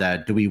pod.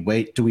 Do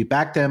we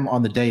back them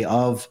on the day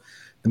of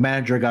the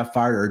manager got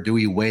fired, or do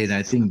we wait? And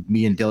I think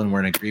me and Dylan were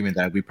in agreement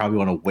that we probably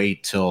want to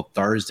wait till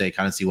Thursday,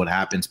 kind of see what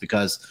happens,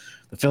 because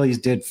the Phillies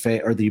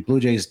the Blue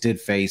Jays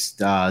did face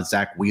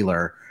Zach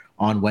Wheeler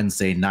on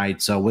Wednesday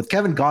night. So with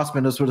Kevin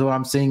Gausman, this was what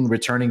I'm seeing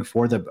returning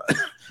for the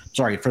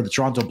for the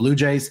Toronto Blue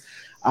Jays.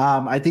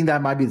 I think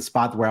that might be the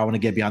spot where I want to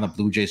get beyond the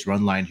Blue Jays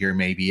run line here.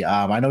 Maybe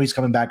I know he's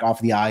coming back off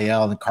the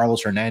IL, and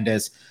Carlos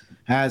Hernandez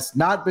has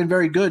not been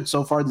very good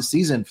so far this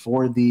season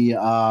for the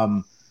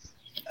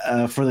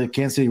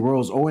Kansas City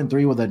Royals.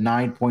 0-3 with a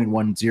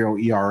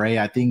 9.10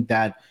 ERA. I think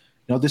that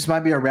this might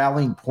be a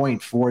rallying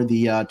point for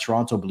the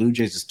Toronto Blue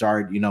Jays to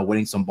start,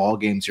 winning some ball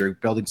games here,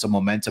 building some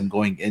momentum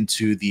going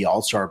into the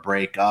All-Star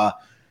break.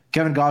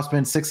 Kevin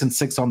Gausman,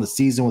 6-6 on the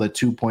season with a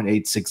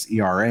 2.86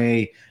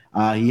 ERA.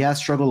 He has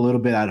struggled a little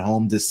bit at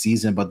home this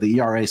season, but the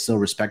ERA is still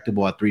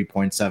respectable at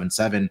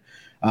 3.77.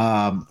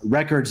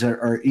 Records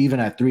are even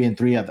at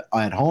 3-3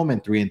 at home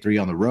and 3-3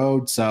 on the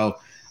road. So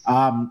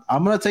I'm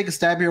going to take a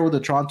stab here with the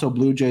Toronto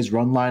Blue Jays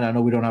run line. I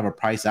know we don't have a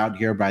price out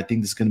here, but I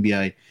think this is going to be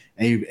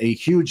a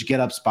huge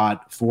get up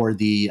spot for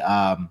the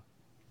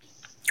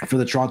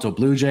Toronto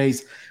Blue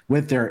Jays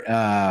with their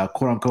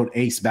quote unquote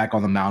ace back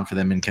on the mound for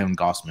them in Kevin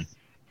Gausman.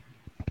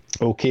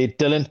 Okay,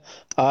 Dylan.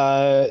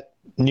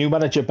 New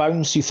manager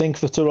bounce, you think,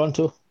 for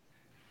Toronto?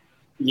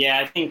 Yeah,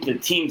 I think the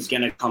team's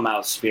going to come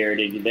out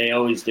spirited. They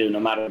always do, no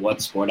matter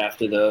what sport.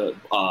 After the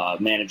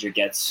manager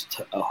gets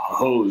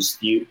hosed,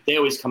 they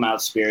always come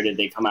out spirited.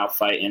 They come out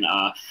fighting.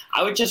 I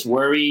would just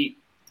worry,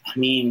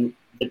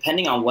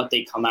 depending on what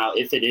they come out,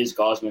 if it is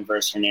Gausman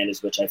versus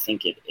Hernandez, which I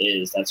think it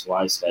is, that's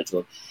why I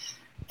scheduled.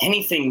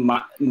 Anything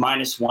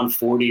minus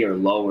 140 or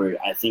lower,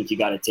 I think you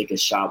got to take a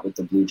shot with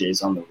the Blue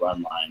Jays on the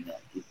run line.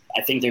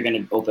 I think they're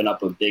going to open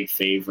up a big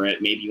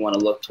favorite. Maybe you want to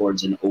look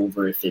towards an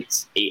over. If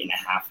it's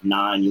 8.5,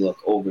 9, you look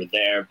over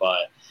there.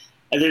 But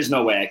there's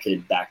no way I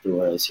could back the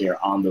Royals here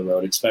on the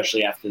road,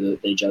 especially after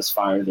they just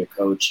fired their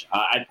coach.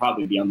 I'd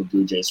probably be on the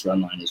Blue Jays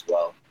run line as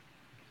well.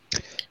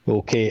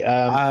 Okay.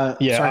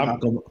 Sorry,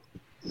 Malcolm.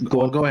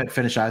 Go ahead,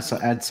 finish. I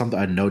had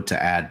a note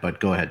to add, but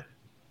go ahead.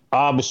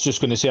 I was just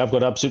going to say I've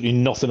got absolutely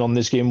nothing on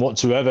this game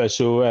whatsoever.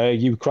 So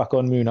you crack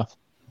on, Munaf.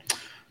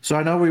 So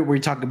I know we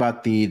talked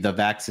about the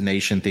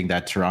vaccination thing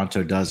that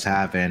Toronto does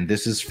have, and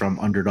this is from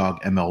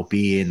Underdog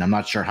MLB, and I'm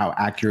not sure how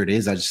accurate it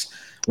is. I just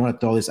want to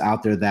throw this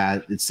out there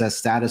that it says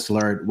status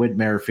alert: Whit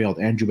Merrifield,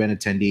 Andrew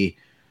Benintendi,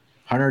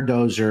 Hunter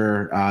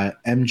Dozier,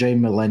 MJ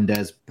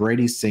Melendez,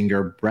 Brady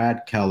Singer,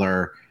 Brad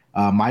Keller,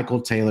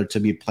 Michael Taylor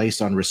to be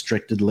placed on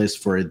restricted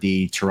list for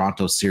the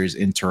Toronto series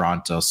in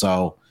Toronto.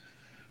 So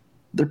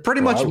they're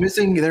pretty much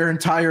missing their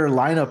entire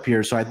lineup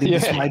here. So I think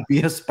this might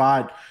be a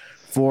spot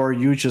for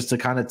you just to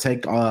kind of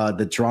take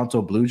the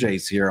Toronto Blue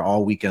Jays here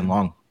all weekend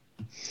long.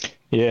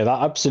 Yeah,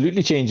 that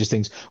absolutely changes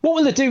things. What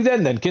will they do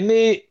then? Can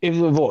they, if a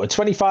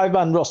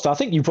 25-man roster? I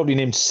think you probably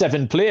named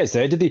 7 players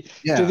there. Did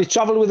they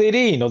travel with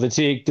 18, or did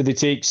they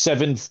take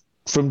 7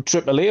 from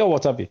AAA or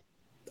what have you?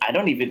 I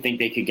don't even think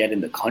they could get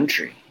in the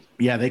country.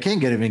 Yeah, they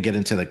can't even get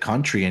into the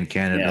country in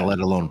Canada, let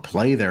alone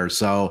play there.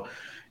 So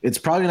it's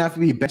probably going to have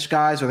to be bench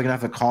guys, or they're going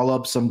to have to call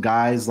up some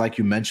guys, like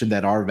you mentioned,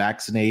 that are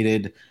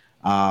vaccinated.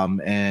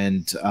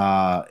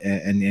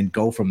 and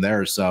go from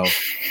there. So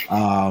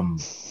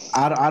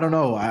I don't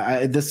know.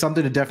 There's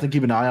something to definitely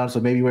keep an eye on. So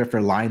maybe wait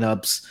for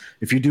lineups.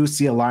 If you do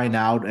see a line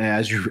out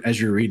as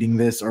you're reading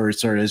this, or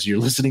sorry, as you're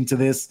listening to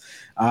this,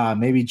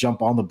 maybe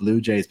jump on the Blue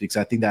Jays, because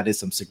I think that is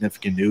some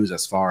significant news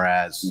as far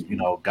as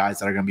guys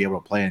that are going to be able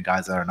to play and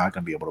guys that are not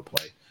going to be able to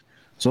play.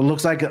 So it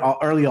looks like an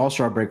early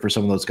All-Star break for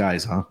some of those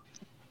guys, huh?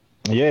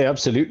 Yeah,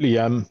 absolutely.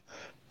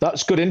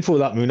 That's good info,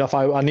 that Munaf.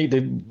 I need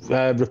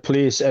to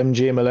replace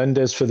MJ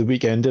Melendez for the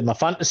weekend in my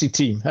fantasy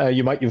team.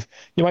 You might have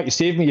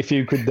saved me a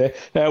few quid there.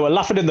 We're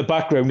laughing in the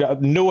background.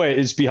 Noah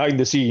is behind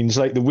the scenes,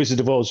 like the Wizard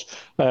of Oz,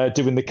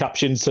 doing the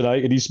captions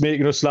tonight, and he's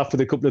making us laugh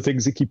with a couple of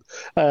things that keep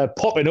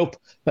popping up.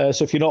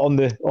 So if you're not on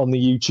the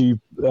YouTube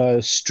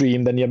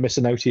stream, then you're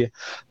missing out here.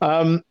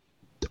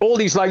 All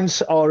these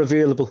lines are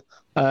available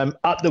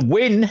at the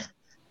Win,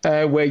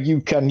 where you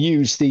can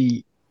use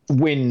the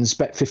Wins,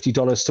 bet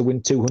 $50 to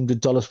win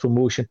 $200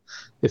 promotion.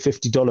 The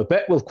 $50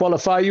 bet will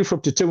qualify you for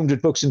up to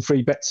 $200 in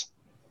free bets.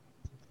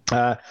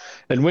 And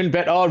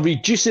WinBet are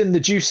reducing the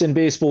juice in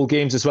baseball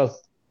games as well.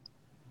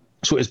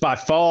 So it's by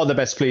far the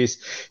best place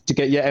to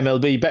get your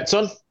MLB bets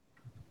on.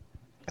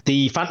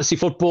 The fantasy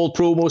football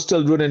promo is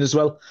still running as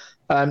well.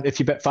 If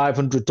you bet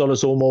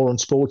 $500 or more on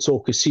sports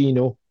or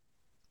casino,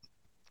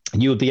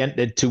 you'll be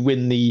entered to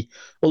win the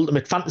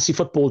ultimate fantasy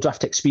football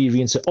draft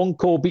experience at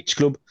Encore Beach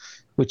Club,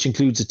 which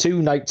includes a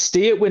 2-night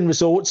stay at Wynn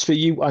Resorts for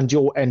you and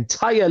your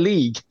entire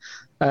league.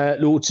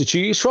 Loads to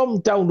choose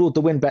from. Download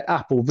the WinBet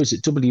app or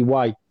visit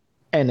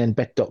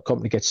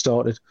wynnbet.com to get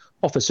started.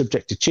 Offer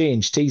subject to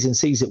change. T's and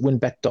C's at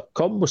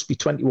winbet.com. Must be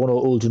 21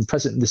 or older and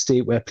present in the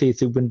state where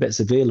playthrough WinBet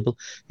is available.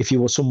 If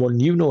you or someone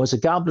you know has a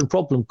gambling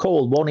problem,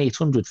 call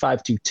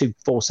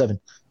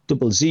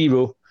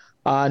 1-800-522-4700.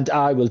 And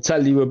I will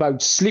tell you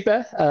about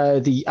Sleeper,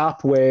 the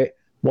app where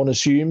one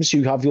assumes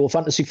you have your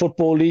fantasy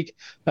football league.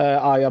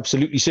 I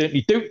absolutely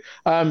certainly do.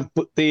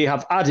 But they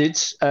have added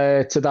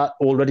to that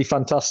already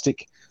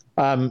fantastic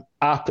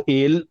app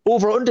a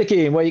over-under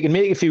game where you can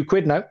make a few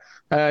quid now.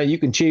 You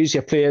can choose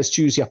your players,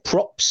 choose your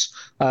props,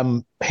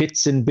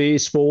 hits in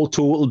baseball,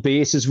 total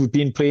bases. We've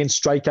been playing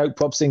strikeout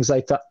props, things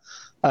like that.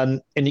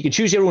 And you can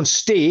choose your own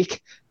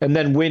stake and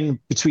then win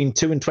between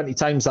 2 and 20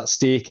 times that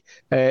stake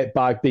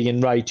by being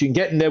right. You can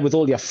get in there with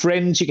all your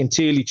friends. You can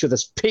tail each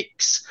other's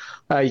picks.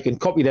 You can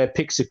copy their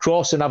picks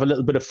across and have a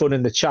little bit of fun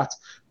in the chat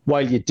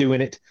while you're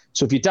doing it.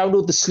 So if you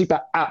download the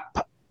Sleeper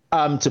app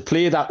to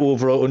play that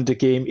over or under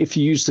game, if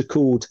you use the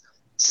code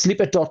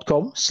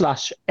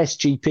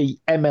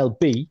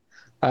sleeper.com/SGPMLB,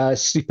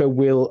 Sleeper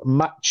will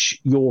match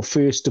your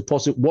first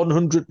deposit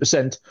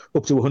 100%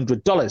 up to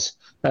 $100.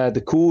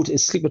 The code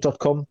is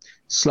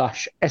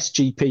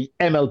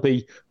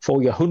sleeper.com/SGPMLB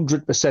for your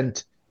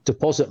 100%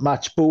 deposit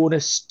match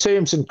bonus.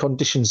 Terms and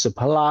conditions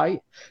apply.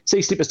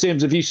 See Sleeper's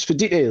terms of use for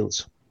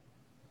details.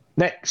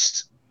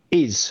 Next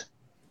is,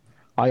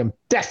 I am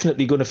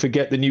definitely going to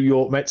forget the New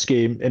York Mets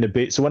game in a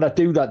bit. So when I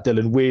do that,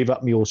 Dylan, wave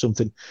at me or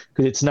something,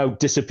 because it's now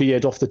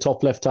disappeared off the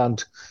top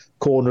left-hand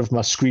corner of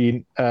my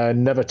screen,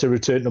 never to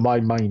return to my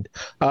mind.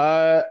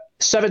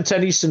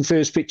 7:10 Eastern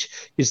first pitch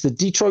is the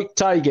Detroit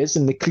Tigers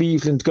and the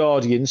Cleveland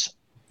Guardians.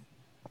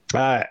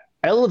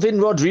 Elvin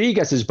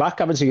Rodriguez is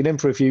back. I haven't seen him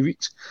for a few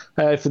weeks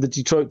for the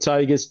Detroit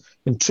Tigers.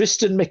 And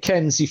Tristan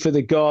McKenzie for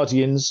the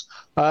Guardians.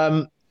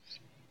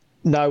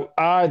 Now,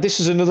 this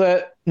is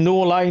another no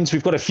lines.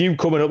 We've got a few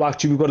coming up,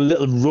 actually. We've got a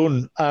little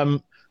run. I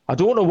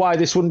don't know why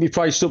this wouldn't be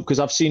priced up, because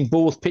I've seen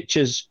both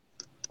pitches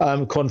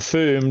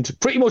confirmed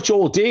pretty much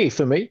all day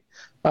for me.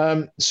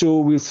 So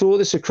we'll throw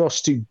this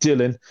across to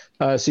Dylan,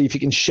 see if he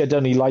can shed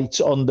any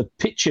light on the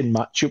pitching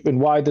matchup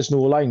and why there's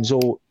no lines,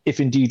 or if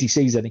indeed he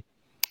sees any.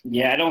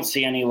 Yeah, I don't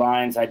see any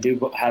lines. I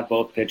do have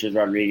both pitchers,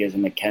 Rodriguez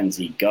and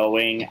McKenzie,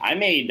 going. I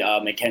made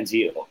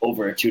McKenzie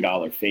over a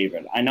 $2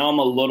 favorite. I know I'm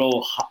a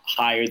little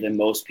higher than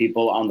most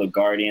people on the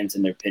Guardians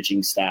and their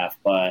pitching staff,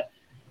 but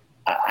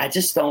I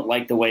just don't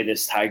like the way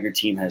this Tiger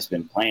team has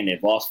been playing.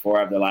 They've lost 4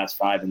 out of their last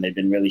 5, and they've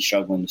been really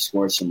struggling to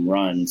score some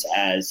runs.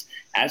 As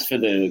for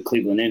the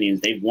Cleveland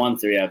Indians, they've won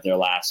 3 out of their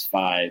last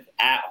 5.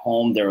 At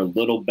home, they're a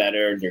little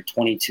better. They're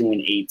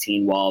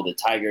 22-18, while the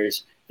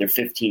Tigers, they're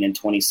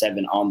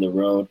 15-27 on the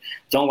road.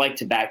 Don't like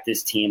to back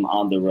this team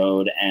on the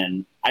road,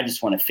 and I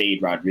just want to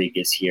fade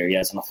Rodriguez here. He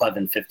has an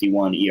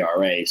 11.51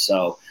 ERA,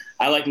 so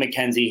I like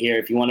McKenzie here.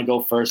 If you want to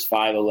go first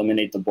 5,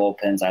 eliminate the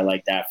bullpens, I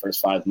like that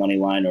first 5 money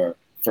line, or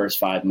first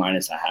 5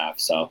 -0.5.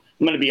 So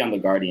I'm going to be on the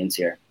Guardians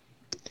here.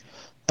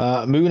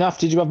 Munaf,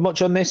 did you have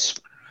much on this?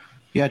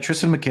 Yeah,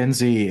 Tristan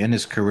McKenzie in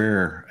his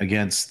career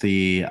against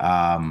the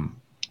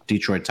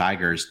Detroit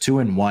Tigers,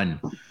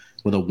 2-1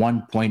 with a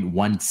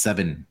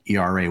 1.17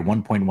 ERA,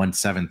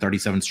 1.17,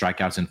 37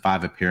 strikeouts in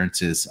 5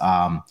 appearances.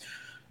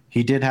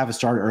 He did have a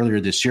start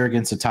earlier this year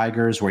against the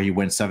Tigers where he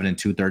went 7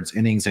 2/3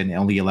 innings and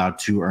only allowed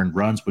 2 earned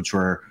runs, which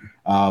were,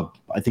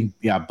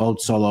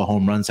 both solo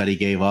home runs that he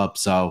gave up.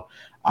 So,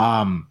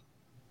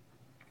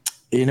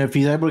 if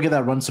he's able to get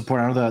that run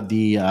support, I know that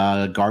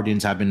the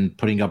Guardians have been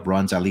putting up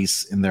runs at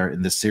least in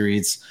the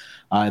series,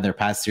 in their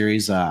past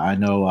series. I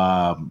know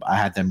I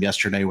had them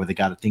yesterday where they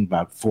got, I think,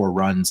 about 4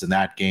 runs in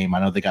that game. I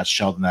know they got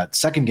shelled in that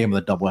second game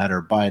of the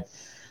doubleheader, but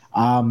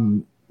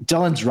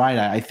Dylan's right.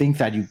 I think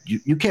that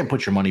you can't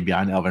put your money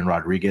behind Elvin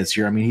Rodriguez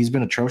here. I mean, he's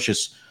been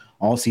atrocious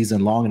all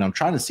season long, and I'm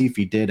trying to see if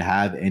he did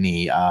have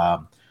any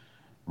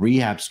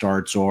rehab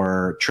starts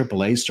or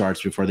AAA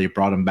starts before they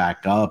brought him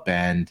back up,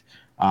 and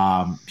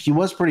he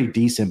was pretty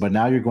decent, but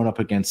now you're going up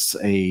against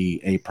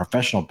a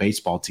professional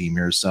baseball team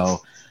here.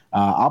 So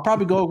I'll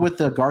probably go with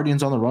the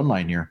Guardians on the run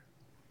line here.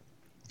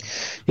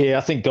 Yeah,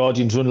 I think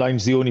Guardians run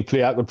line's the only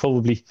play I could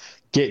probably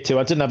get to.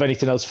 I didn't have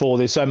anything else for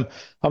this. I've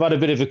had a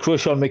bit of a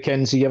crush on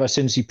McKenzie ever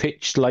since he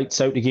pitched lights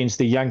out against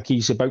the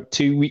Yankees about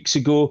 2 weeks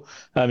ago.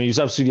 He was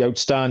absolutely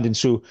outstanding,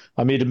 so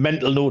I made a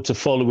mental note to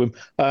follow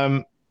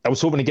him. I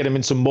was hoping to get him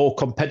in some more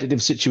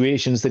competitive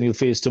situations than he'll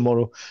face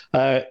tomorrow.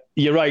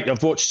 You're right.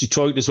 I've watched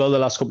Detroit as well the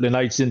last couple of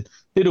nights, and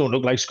they don't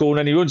look like scoring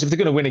any runs. If they're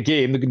going to win a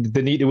game,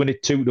 they need to win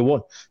it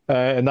 2-1.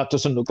 And that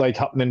doesn't look like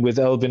happening with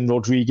Elvin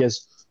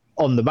Rodriguez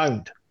on the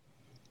mound.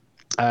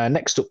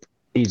 Next up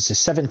is the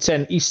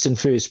 7:10 Eastern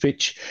first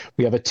pitch.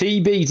 We have a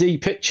TBD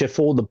pitcher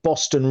for the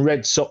Boston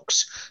Red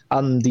Sox,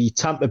 and the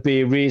Tampa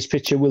Bay Rays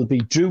pitcher will be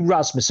Drew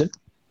Rasmussen.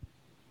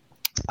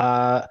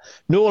 No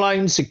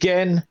lines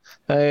again.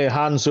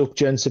 Hands up,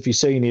 gents, if you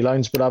see any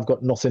lines, but I've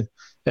got nothing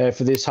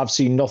for this. Have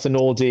seen nothing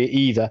all day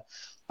either.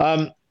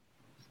 I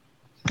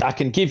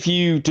can give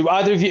you. Have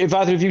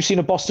either of you seen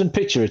a Boston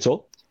pitcher at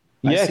all?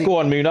 Go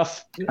on,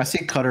 Munaf. I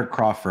see Cutter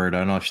Crawford. I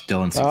don't know if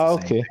Dylan sees the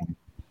same thing.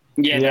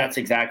 Yeah, that's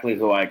exactly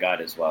who I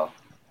got as well.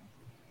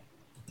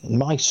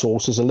 My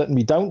sources are letting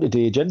me down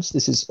today, gents.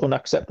 This is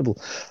unacceptable.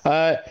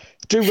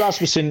 Drew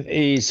Rasmussen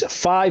is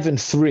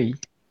 5-3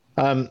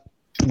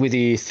 with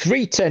a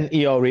 3.10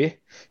 ERA.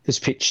 Has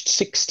pitched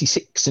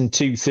 66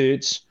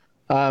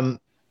 2/3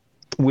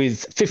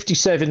 with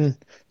 57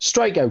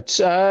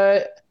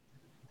 strikeouts.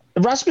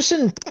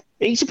 Rasmussen,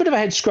 he's a bit of a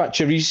head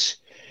scratcher. He's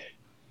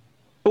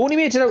only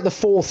made it out the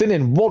 4th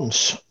inning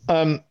once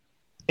in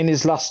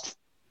his last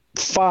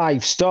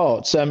 5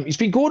 starts. He's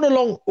been going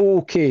along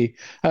okay.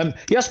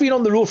 He has been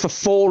on the road for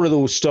 4 of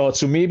those starts,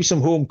 so maybe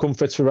some home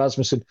comforts for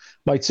Rasmussen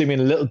might seem in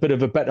a little bit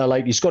of a better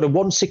light. He's got a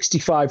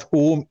 1.65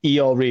 home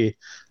ERA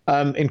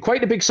in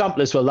quite a big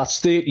sample as well. That's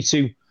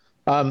 32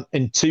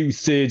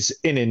 2/3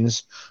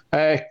 innings.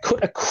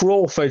 Cutter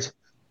Crawford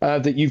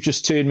that you've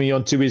just turned me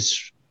on to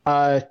is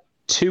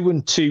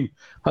 2-2,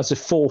 has a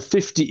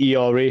 4.50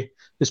 ERA.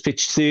 Has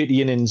pitched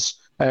 30 innings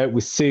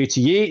with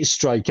 38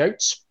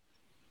 strikeouts.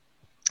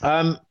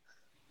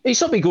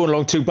 He's not been going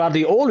along too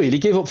badly at all, really. He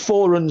gave up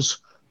 4 runs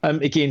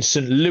against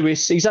St.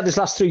 Louis. He's had his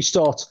last 3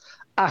 starts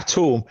at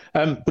home,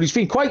 but he's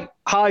been quite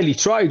highly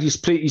tried. He's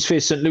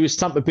faced St. Louis,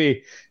 Tampa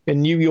Bay,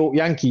 and New York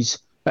Yankees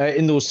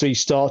in those 3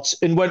 starts,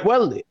 and went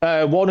well.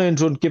 1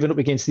 earned run given up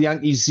against the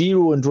Yankees,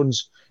 0 earned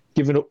runs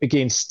given up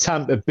against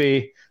Tampa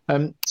Bay.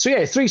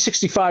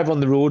 365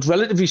 on the road,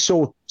 relatively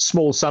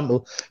small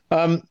sample.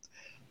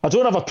 I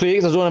don't have a play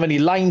because I don't have any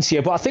lines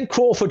here, but I think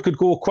Crawford could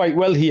go quite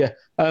well here.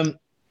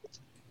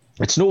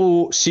 It's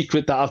no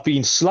secret that I've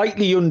been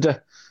slightly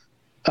under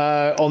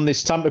on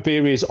this Tampa Bay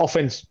Rays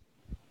offense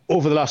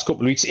over the last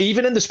couple of weeks.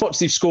 Even in the spots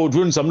they've scored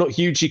runs, I'm not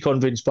hugely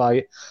convinced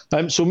by it.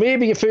 So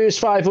maybe a first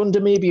 5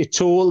 under, maybe a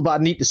total, but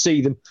I need to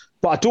see them.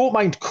 But I don't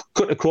mind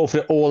Cutter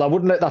Crawford at all. I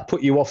wouldn't let that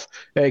put you off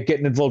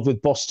getting involved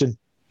with Boston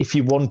if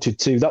you wanted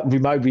to. That would be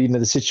my reading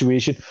of the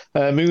situation.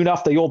 Moon,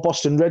 after your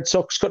Boston Red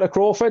Sox, Cutter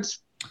Crawford?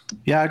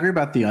 Yeah, I agree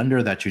about the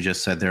under that you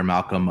just said there,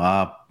 Malcolm.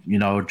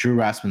 Drew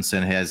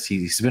Rasmussen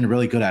he's been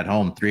really good at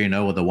home,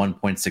 3-0 with a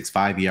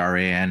 1.65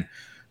 ERA, and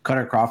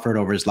Cutter Crawford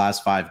over his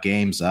last 5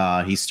 games,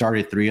 he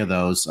started 3 of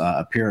those,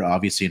 appeared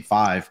obviously in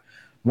 5,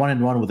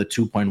 1-1 with a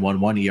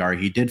 2.11 ERA.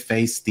 He did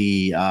face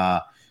the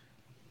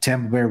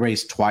Tampa Bay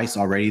Rays twice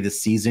already this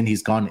season.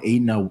 He's gone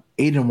 8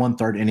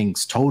 1/3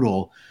 innings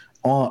total,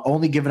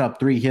 only given up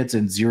 3 hits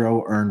and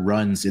 0 earned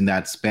runs in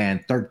that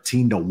span,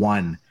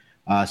 13-1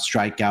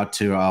 strikeout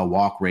to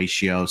walk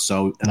ratio.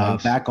 So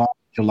nice. Back on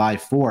July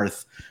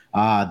 4th,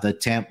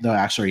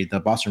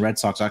 the Boston Red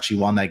Sox actually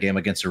won that game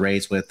against the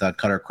Rays with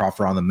Cutter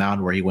Crawford on the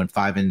mound, where he went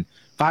 5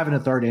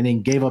 1/3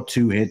 inning, gave up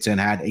 2 hits, and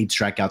had 8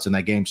 strikeouts in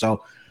that game.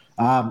 So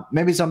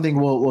maybe something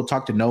we'll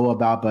talk to Noah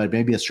about, but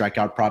maybe a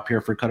strikeout prop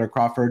here for Cutter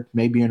Crawford,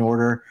 maybe in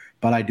order.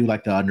 But I do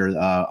like the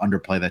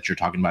underplay that you're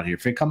talking about here.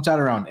 If it comes out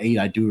around 8,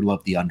 I do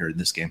love the under in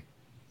this game.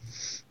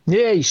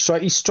 Yeah, he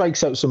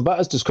strikes out some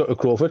batters, does Cutter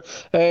Crawford.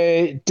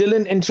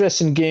 Dylan,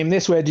 interesting game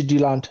this. Where did you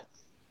land?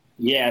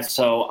 Yeah,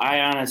 so I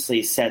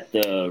honestly set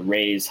the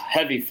Rays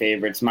heavy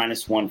favorites,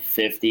 minus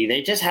 150.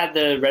 They just had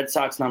the Red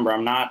Sox number.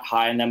 I'm not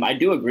high on them. I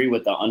do agree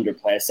with the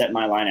underplay. I set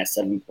my line at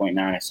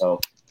 7.9, so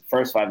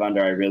first 5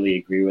 under I really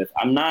agree with.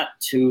 I'm not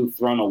too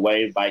thrown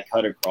away by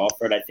Cutter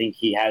Crawford. I think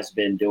he has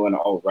been doing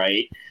all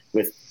right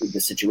with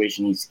the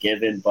situation he's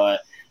given,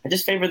 but I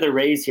just favor the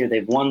Rays here.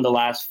 They've won the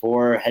last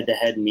 4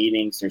 head-to-head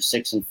meetings. They're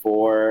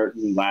 6-4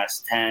 in the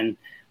last 10,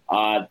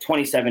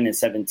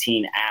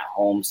 27-17 at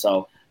home,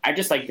 so I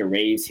just like the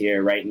Rays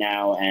here right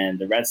now, and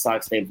the Red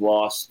Sox, they've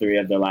lost 3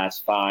 of their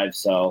last 5,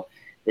 so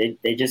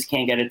they just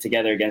can't get it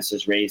together against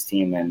this Rays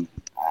team, and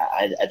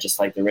I just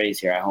like the Rays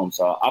here at home.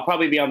 So I'll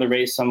probably be on the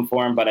Rays some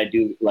form, but I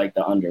do like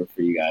the under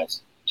for you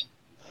guys.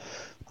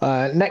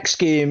 Next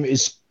game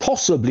is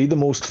possibly the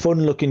most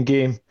fun-looking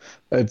game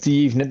of the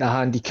evening to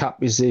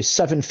handicap. Is a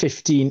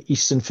 7:15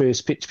 Eastern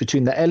first pitch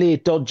between the LA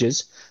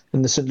Dodgers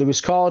and the St. Louis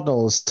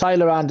Cardinals.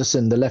 Tyler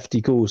Anderson, the lefty,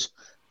 goes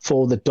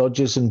for the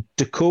Dodgers, and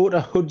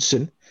Dakota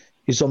Hudson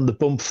is on the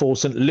bump for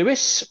St.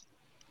 Louis.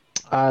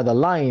 The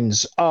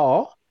lines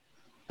are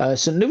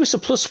St. Louis are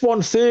plus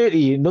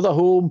 130, another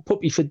home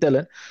puppy for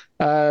Dylan.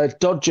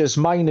 Dodgers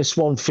minus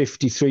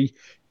 153.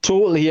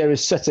 Total here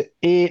is set at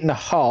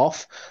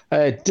 8.5.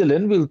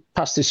 Dylan, we'll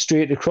pass this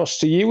straight across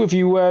to you. Have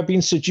you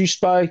been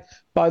seduced by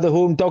the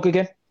home dog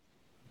again?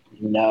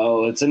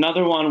 No, it's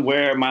another one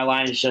where my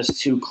line is just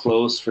too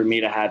close for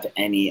me to have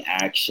any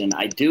action.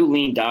 I do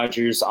lean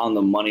Dodgers on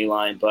the money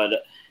line,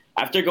 but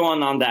after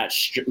going on that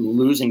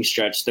losing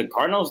stretch, the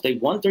Cardinals, they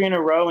won 3 in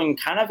a row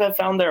and kind of have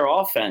found their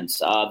offense.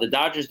 The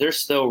Dodgers, they're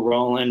still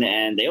rolling,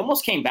 and they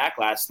almost came back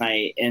last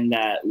night in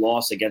that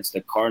loss against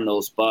the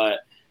Cardinals,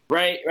 but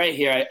right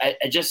here, I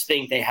just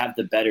think they have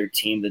the better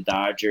team, the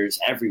Dodgers,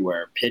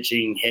 everywhere,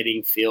 pitching,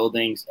 hitting,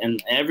 fielding, in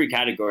every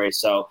category.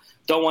 So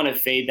don't want to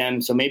fade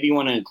them. So maybe you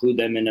want to include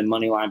them in a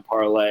money line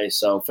parlay.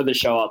 So for the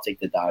show, I'll take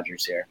the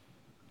Dodgers here.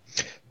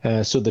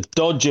 So the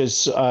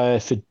Dodgers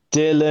for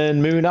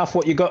Dylan. Munaf,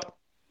 what you got?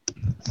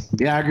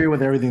 Yeah, I agree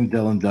with everything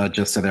Dylan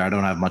just said there. I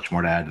don't have much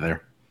more to add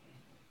there.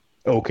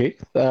 Okay,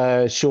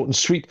 short and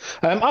sweet.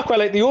 I quite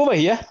like the over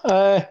here.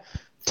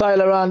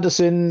 Tyler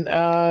Anderson,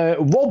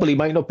 wobbly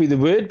might not be the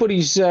word, but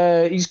he's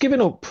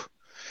given up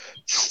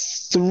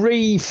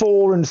 3,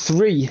 4, and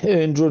 3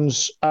 earned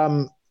runs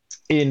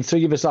in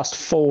 3 of his last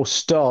 4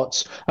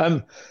 starts.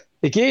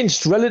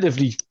 Against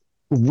relatively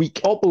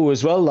weak Oppo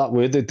as well, that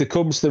way. The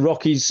Cubs, the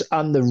Rockies,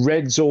 and the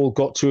Reds all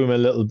got to him a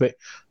little bit.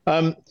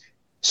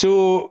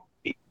 So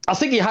I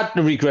think he had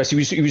to regress.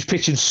 He was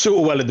pitching so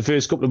well in the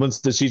first couple of months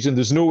of the season.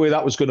 There's no way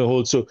that was going to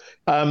hold. So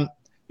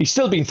he's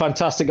still been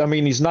fantastic. I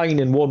mean, he's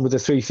 9-1 with a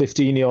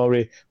 3.15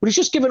 ERA, but he's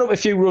just given up a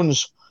few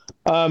runs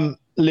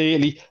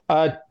lately.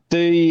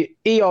 The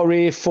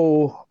ERA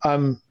for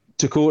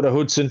Dakota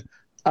Hudson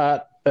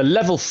at a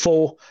level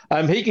 4,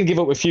 he can give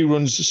up a few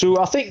runs. So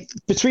I think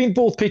between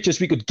both pitchers,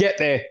 we could get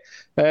there.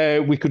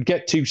 We could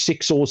get to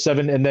 6 or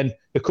 7, and then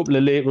a couple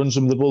of late runs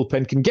from the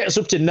bullpen can get us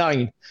up to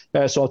 9.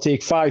 So I'll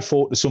take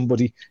 5-4 to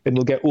somebody, and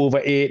we'll get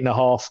over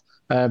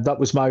 8.5. That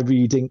was my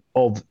reading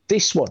of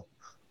this one.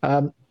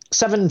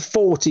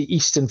 7:40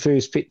 Eastern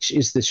first pitch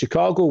is the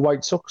Chicago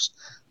White Sox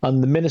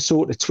and the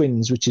Minnesota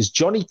Twins, which is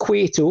Johnny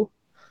Cueto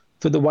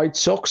for the White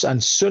Sox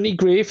and Sonny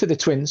Gray for the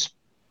Twins.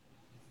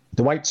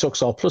 The White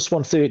Sox are plus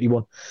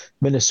 131,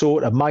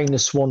 Minnesota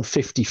minus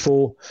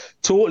 154.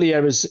 Total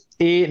here is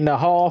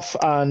 8.5,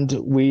 and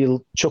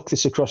we'll chuck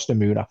this across the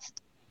Munaf.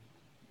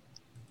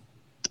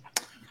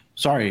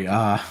 Sorry,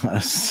 I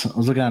was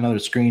looking at another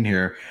screen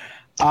here.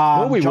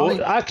 No, we won't.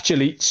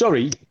 Actually,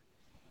 sorry.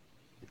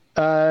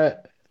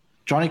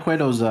 Johnny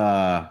Cueto's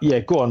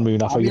yeah, go on,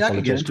 Munaf. I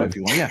can get into it if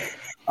you want. Yeah.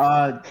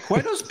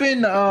 Cueto's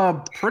been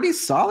pretty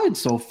solid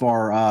so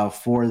far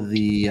for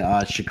the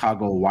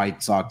Chicago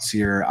White Sox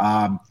here.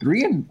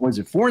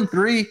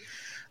 4-3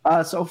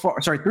 so far.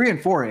 Sorry,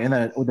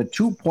 3-4 with a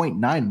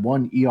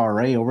 2.91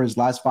 ERA over his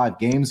last 5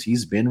 games.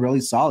 He's been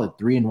really solid.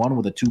 3-1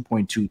 with a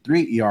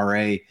 2.23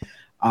 ERA.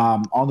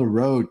 On the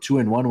road,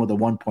 2-1 with a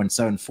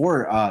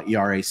 1.74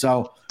 ERA.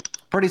 So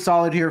pretty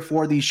solid here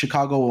for the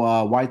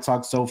Chicago White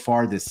Sox so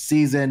far this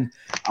season.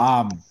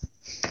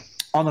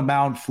 On the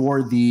mound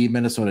for the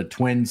Minnesota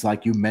Twins,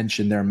 like you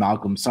mentioned there,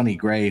 Malcolm, Sonny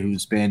Gray,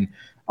 who's been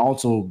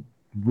also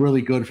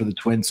really good for the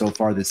Twins so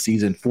far this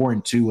season,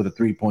 4-2 with a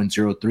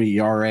 3.03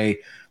 ERA.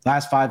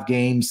 Last 5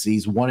 games,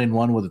 he's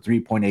 1-1 with a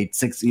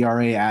 3.86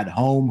 ERA at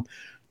home,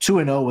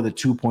 2-0 with a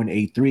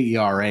 2.83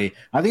 ERA.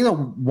 I think the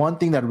one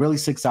thing that really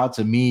sticks out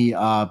to me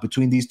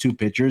between these two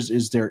pitchers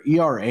is their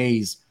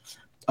ERAs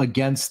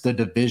against the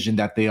division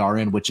that they are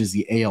in, which is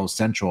the AL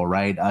Central,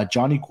 right?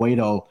 Johnny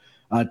Cueto,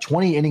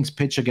 20 innings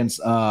pitched against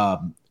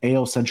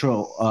AL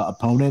Central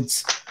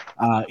opponents.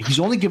 He's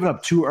only given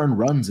up 2 earned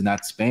runs in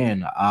that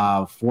span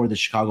for the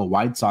Chicago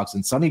White Sox.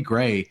 And Sonny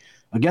Gray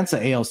against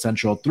the AL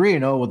Central,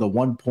 3-0 with a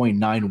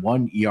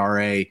 1.91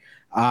 ERA,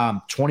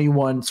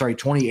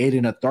 28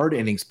 in a third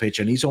innings pitch,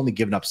 and he's only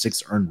given up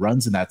 6 earned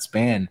runs in that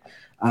span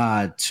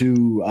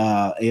to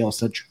AL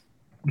Central.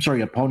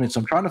 Opponents. So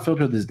I'm trying to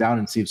filter this down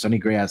and see if Sonny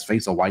Gray has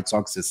faced the White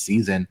Sox this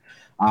season.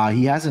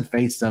 He hasn't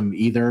faced them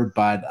either,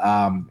 but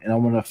and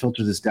I'm going to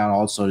filter this down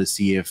also to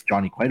see if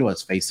Johnny Cueto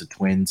has faced the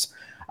Twins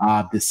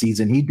this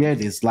season. He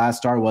did. His last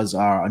start was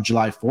on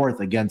July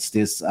 4th against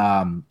this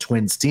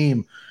Twins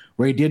team,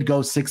 where he did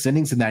go 6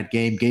 innings in that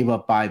game, gave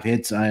up 5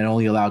 hits, and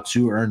only allowed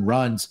 2 earned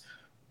runs.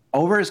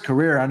 Over his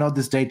career, I know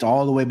this dates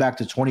all the way back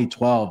to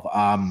 2012,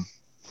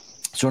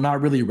 so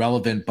not really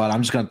relevant, but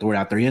I'm just going to throw it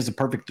out there. He has a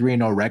perfect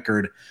 3-0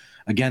 record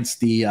against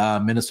the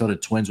Minnesota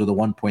Twins with a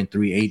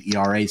 1.38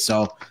 ERA.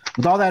 So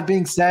with all that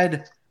being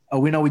said,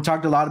 we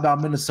talked a lot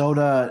about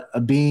Minnesota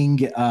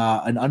being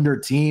an under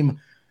team.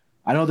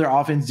 I know their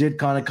offense did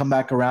kind of come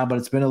back around, but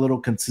it's been a little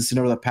consistent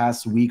over the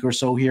past week or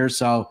so here.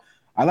 So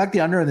I like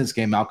the under in this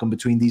game, Malcolm,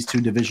 between these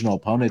two divisional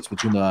opponents,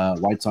 between the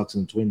White Sox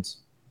and the Twins.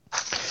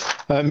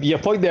 Your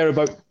point there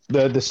about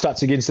the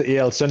stats against the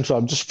AL Central,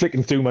 I'm just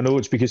flicking through my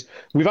notes because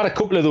we've had a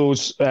couple of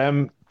those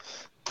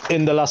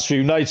in the last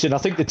few nights, and I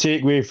think the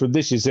takeaway from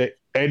this is that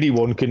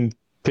anyone can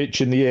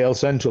pitch in the AL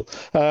Central.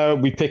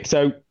 We picked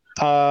out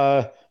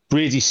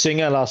Brady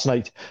Singer last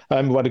night,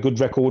 who had a good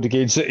record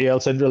against the AL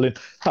Central. And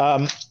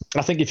I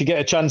think if you get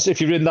a chance,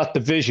 if you're in that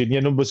division,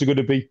 your numbers are going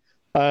to be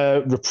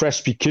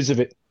repressed because of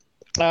it.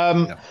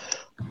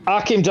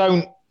 I came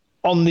down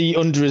on the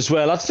under as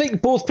well. I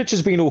think both pitchers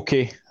have been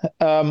okay.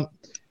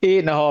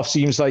 8.5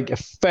 seems like a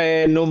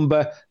fair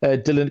number.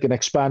 Dylan can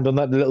expand on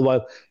that in a little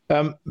while.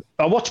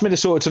 I watched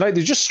Minnesota tonight.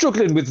 They're just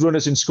struggling with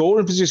runners in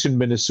scoring position,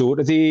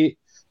 Minnesota. The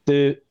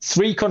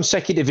 3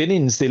 consecutive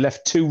innings, they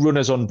left 2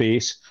 runners on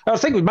base. I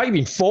think it might have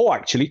been 4,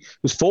 actually. It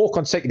was 4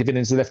 consecutive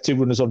innings they left 2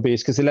 runners on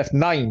base because they left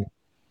 9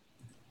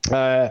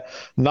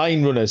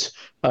 runners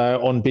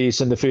on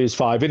base in the first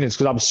 5 innings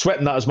because I was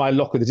sweating that as my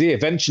lock of the day.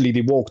 Eventually,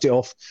 they walked it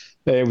off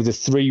with a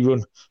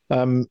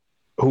 3-run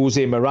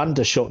Jose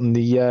Miranda shot in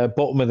the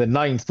bottom of the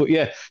 9th. But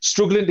yeah,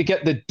 struggling to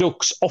get the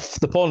Ducks off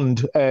the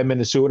pond,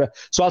 Minnesota.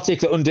 So I'll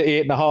take the under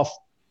 8.5.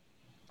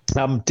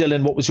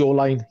 Dylan, what was your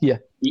line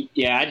here?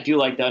 Yeah, I do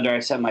like the under. I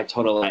set my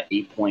total at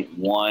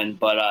 8.1,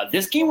 but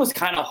this game was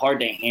kind of hard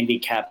to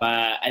handicap.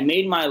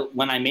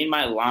 When I made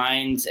my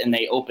lines and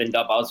they opened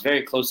up, I was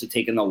very close to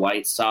taking the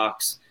White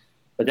Sox,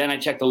 but then I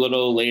checked a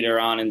little later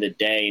on in the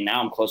day. Now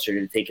I'm closer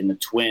to taking the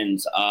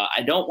Twins.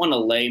 I don't want to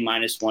lay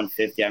minus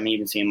 150. I'm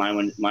even seeing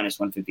minus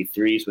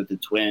 153s with the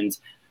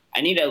Twins.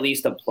 I need at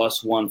least a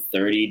plus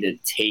 130 to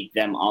take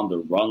them on the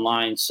run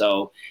line.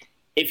 So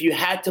if you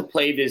had to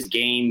play this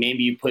game,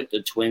 maybe you put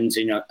the Twins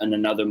in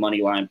another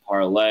money line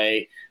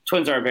parlay.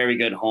 Twins are a very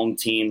good home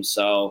team,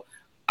 so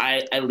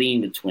I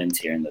lean the Twins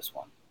here in this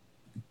one.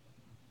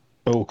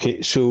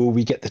 Okay, so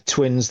we get the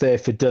Twins there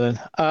for Dylan.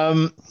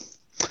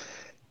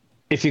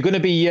 If you're going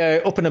to be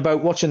up and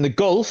about watching the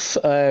golf,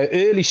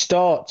 early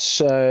starts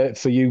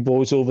for you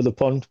boys over the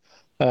pond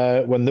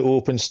when the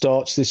Open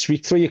starts this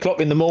week, 3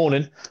 o'clock in the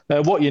morning.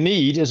 What you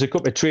need is a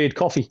cup of Trade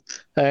coffee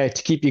to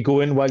keep you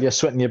going while you're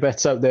sweating your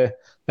bets out there.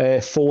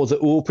 For the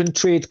Open,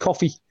 Trade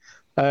Coffee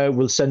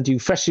will send you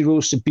freshly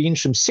roasted beans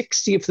from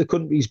 60 of the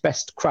country's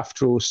best craft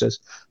roasters.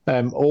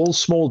 All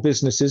small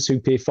businesses who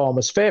pay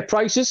farmers fair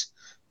prices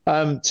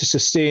to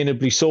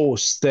sustainably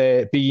source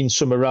their beans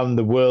from around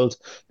the world.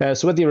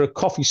 So whether you're a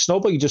coffee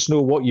snob or you just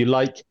know what you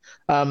like,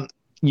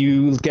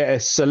 you'll get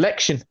a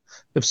selection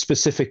of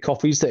specific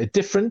coffees that are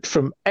different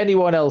from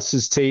anyone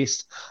else's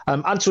taste.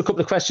 Answer a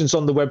couple of questions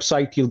on the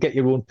website. You'll get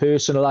your own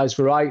personalised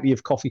variety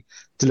of coffee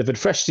delivered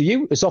fresh to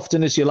you as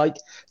often as you like.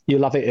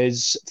 You'll have it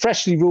as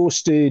freshly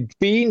roasted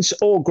beans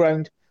or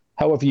ground,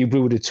 however you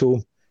brew it at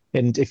home.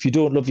 And if you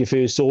don't love your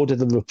first order,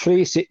 they'll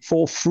replace it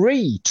for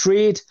free.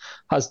 Trade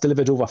has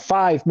delivered over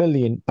 5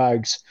 million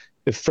bags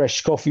of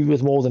fresh coffee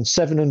with more than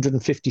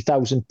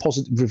 750,000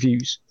 positive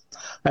reviews.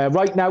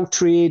 Right now,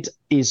 Trade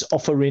is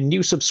offering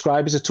new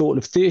subscribers a total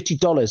of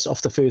 $30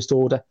 off the first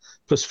order,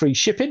 plus free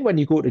shipping when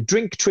you go to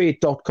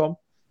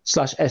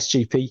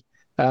drinktrade.com/SGP.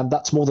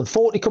 That's more than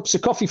 40 cups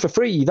of coffee for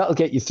free. That'll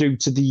get you through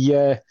to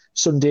the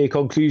Sunday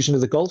conclusion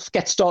of the golf.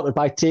 Get started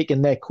by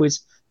taking their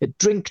quiz at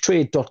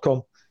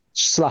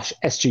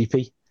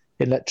drinktrade.com/SGP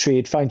and let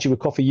Trade find you a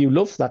coffee you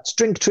love. That's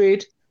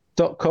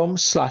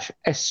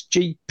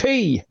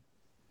drinktrade.com/SGP.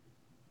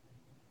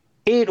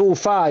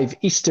 8:05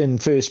 Eastern.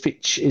 First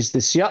pitch is the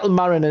Seattle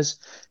Mariners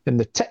and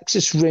the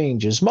Texas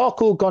Rangers.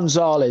 Marco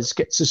Gonzalez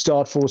gets a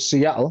start for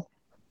Seattle.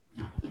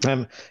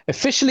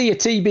 Officially a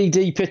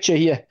TBD pitcher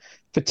here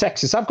for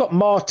Texas. I've got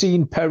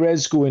Martin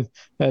Perez going,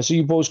 so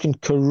you boys can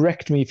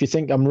correct me if you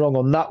think I'm wrong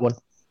on that one.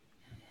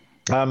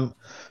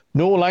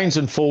 No lines,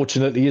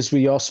 unfortunately, as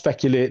we are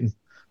speculating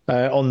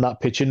on that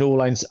pitcher. No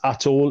lines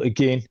at all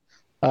again.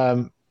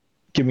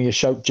 Give me a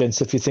shout,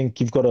 gents, if you think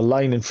you've got a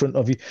line in front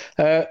of you.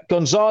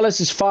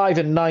 Gonzalez is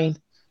 5-9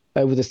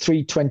 with a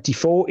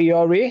 3.24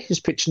 ERA. He's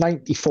pitched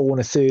 94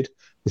 1/3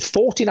 with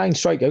 49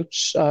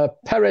 strikeouts.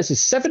 Perez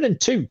is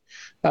 7-2,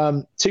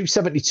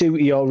 2.72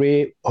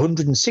 ERA,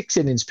 106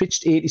 innings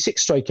pitched,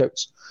 86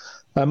 strikeouts.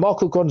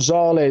 Marco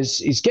Gonzalez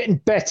is getting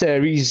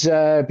better. He's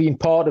been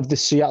part of the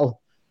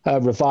Seattle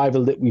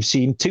revival that we've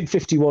seen.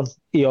 2.51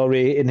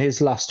 ERA in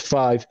his last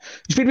 5.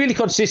 He's been really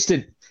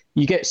consistent.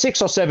 You get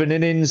 6 or 7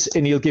 innings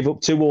and he'll give up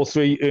 2 or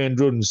 3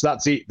 earned runs.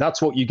 That's it.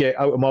 That's what you get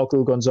out of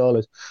Marco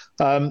Gonzalez.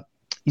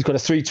 He's got a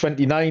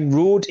 3.29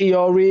 road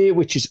ERA,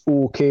 which is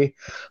okay.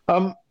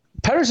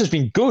 Perez has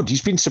been good.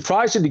 He's been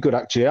surprisingly good,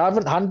 actually. I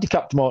haven't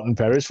handicapped Martin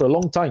Perez for a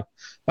long time,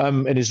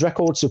 and his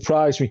record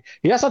surprised me.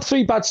 He has had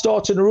 3 bad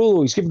starts in a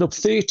row. He's given up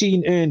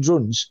 13 earned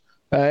runs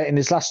in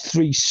his last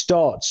 3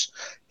 starts.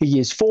 He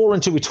is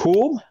 4-2 at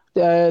home.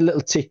 A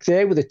little tick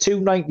there with a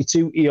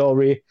 2.92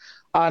 ERA.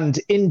 And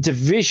in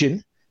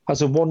division,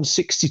 has a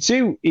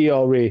 1.62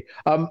 ERA.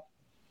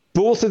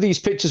 both of these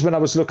pitches, when I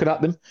was looking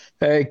at them,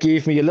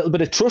 gave me a little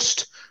bit of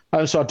trust.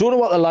 So I don't know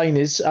what the line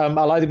is.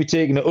 I'll either be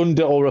taking an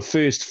under or a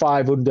first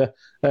 5 under.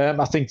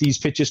 I think these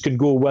pitches can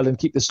go well and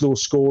keep the slow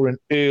scoring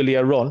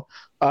earlier on.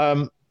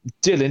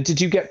 Dylan,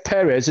 did you get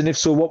Perez? And if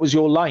so, what was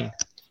your line?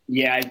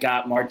 Yeah, I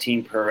got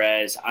Martin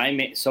Perez.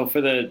 So for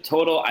the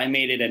total, I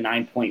made it a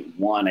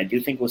 9.1. I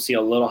do think we'll see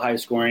a little high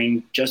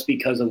scoring just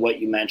because of what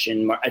you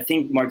mentioned. I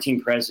think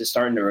Martin Perez is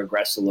starting to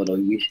regress a little.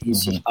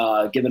 He's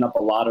given up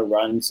a lot of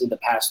runs in the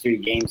past 3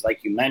 games,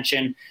 like you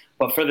mentioned.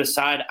 But for the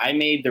side, I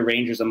made the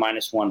Rangers a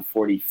minus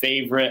 140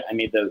 favorite. I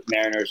made the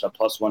Mariners a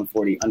plus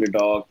 140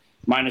 underdog.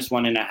 Minus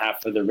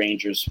 1.5 for the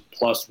Rangers,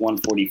 plus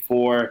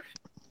 144.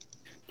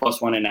 Plus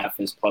 1.5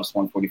 is plus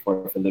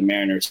 144 for the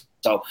Mariners.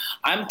 So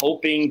I'm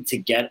hoping to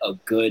get a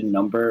good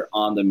number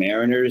on the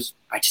Mariners.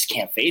 I just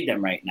can't fade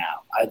them right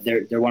now.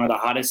 They're one of the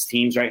hottest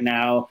teams right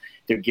now.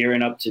 They're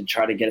gearing up to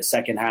try to get a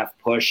second half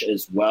push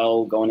as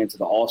well going into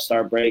the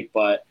All-Star break.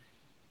 But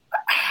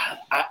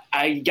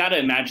I got to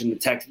imagine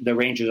the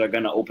Rangers are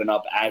going to open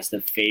up as the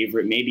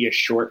favorite, maybe a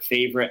short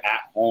favorite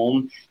at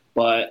home.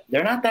 But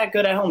they're not that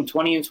good at home,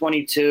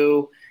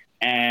 20-22.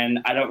 And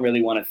I don't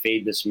really want to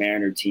fade this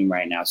Mariner team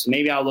right now. So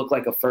maybe I'll look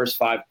like a first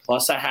 5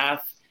 plus a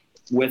half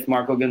with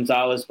Marco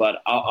Gonzalez,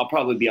 but I'll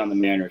probably be on the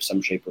Mariners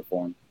some shape or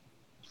form.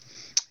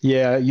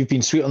 Yeah, you've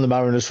been sweet on the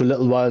Mariners for a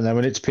little while now,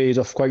 and it's paid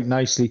off quite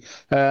nicely.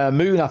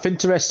 Munaf,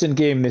 interesting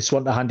game, this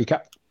one to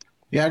handicap.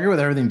 Yeah, I agree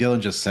with everything Dylan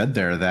just said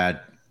there,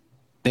 that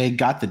they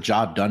got the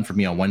job done for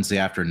me on Wednesday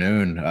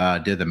afternoon,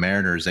 did the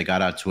Mariners. They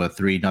got out to a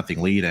 3-0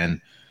 lead, and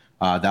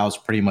that was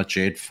pretty much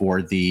it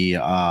for the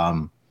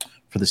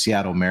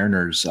Seattle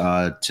Mariners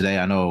today.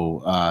 I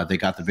know they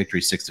got the victory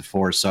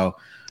 6-4. So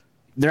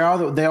they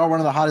are one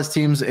of the hottest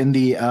teams in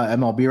the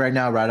MLB right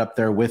now, right up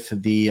there with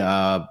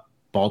the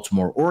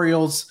Baltimore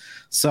Orioles.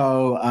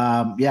 So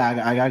I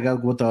gotta go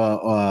with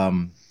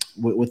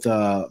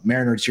the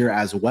Mariners here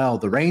as well.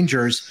 The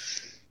Rangers,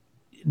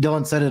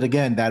 Dylan said it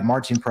again, that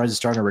Martin Perez is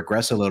starting to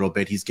regress a little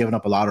bit. He's given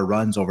up a lot of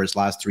runs over his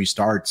last 3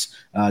 starts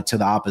to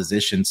the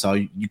opposition. So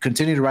you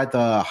continue to ride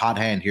the hot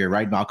hand here,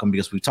 right, Malcolm?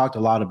 Because we talked a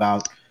lot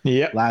about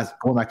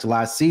going back to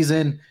last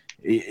season,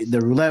 the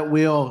roulette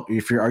wheel.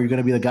 Are you going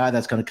to be the guy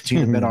that's going to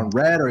continue to bet on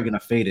red, or are you going to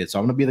fade it? So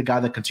I'm going to be the guy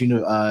that continue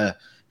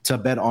to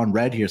bet on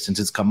red here, since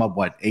it's come up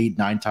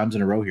 8-9 times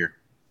in a row here.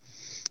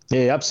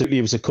 Yeah, absolutely.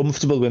 It was a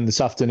comfortable win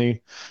this afternoon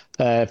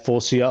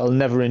for Seattle.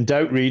 Never in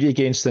doubt, really,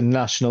 against the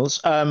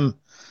Nationals.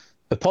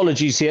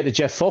 Apologies here to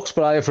Jeff Fox,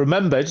 but I have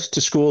remembered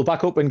to scroll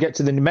back up and get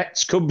to the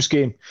Mets-Cubs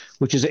game,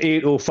 which is at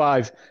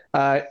 8:05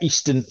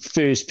 Eastern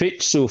first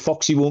pitch. So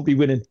Foxy won't be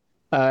winning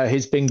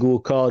his bingo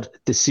card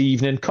this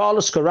evening.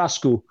 Carlos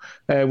Carrasco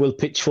will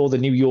pitch for the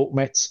New York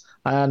Mets,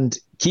 and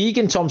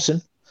Keegan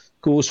Thompson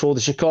goes for the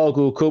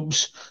Chicago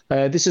Cubs.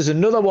 This is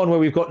another one where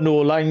we've got no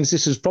lines.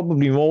 This is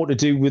probably more to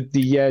do with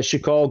the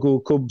Chicago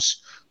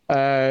Cubs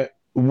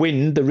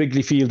wind, the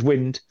Wrigley Field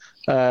wind,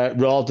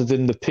 rather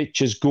than the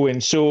pitchers going.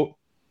 So,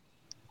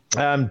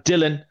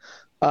 Dylan,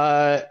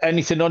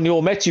 anything on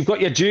your Mets? You've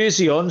got your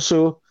jersey on,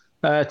 so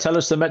tell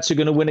us the Mets are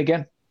going to win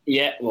again.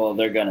 Yeah, well,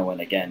 they're going to win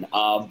again.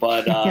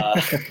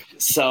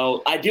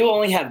 So I do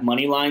only have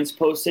money lines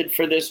posted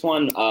for this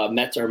one.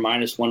 Mets are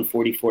minus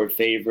 144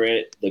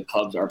 favorite. The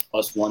Cubs are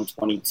plus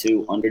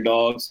 122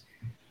 underdogs.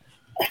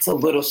 That's a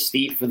little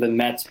steep for the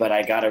Mets, but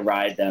I got to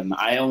ride them.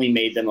 I only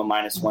made them a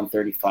minus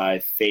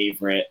 135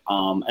 favorite.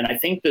 And I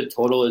think the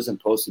total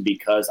isn't posted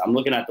because I'm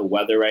looking at the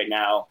weather right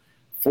now.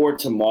 For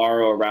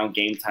tomorrow around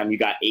game time, you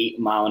got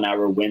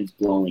 8-mile-an-hour winds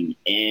blowing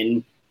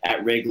in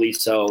at Wrigley.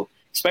 So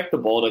expect the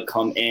ball to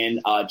come in.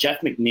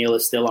 Jeff McNeil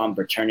is still on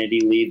paternity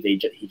leave.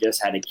 He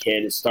just had a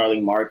kid.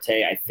 Starling Marte,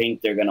 I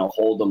think they're going to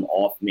hold him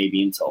off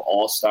maybe until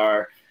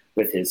All-Star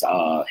with his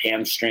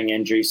hamstring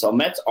injury. So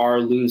Mets are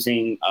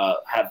losing,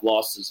 have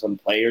lost some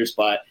players,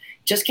 but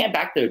just can't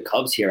back the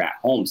Cubs here at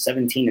home,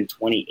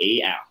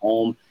 17-28 at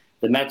home.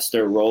 The Mets,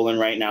 they're rolling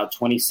right now,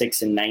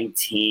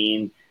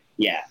 26-19.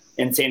 Yeah.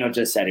 Insano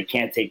just said it.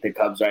 Can't take the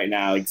Cubs right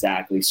now.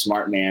 Exactly.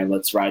 Smart man.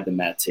 Let's ride the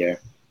Mets here.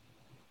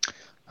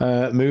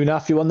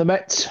 Munaf, you on the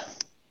Mets?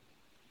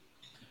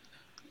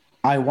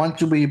 I want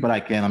to be, but I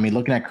can't. I mean,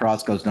 looking at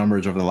Carrasco's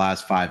numbers over the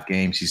last 5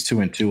 games, he's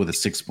 2-2 with a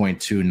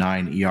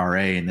 6.29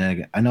 ERA. And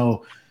then I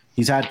know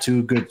he's had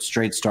 2 good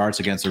straight starts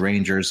against the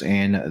Rangers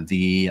and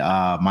the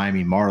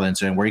Miami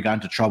Marlins. And where he got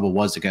into trouble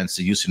was against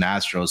the Houston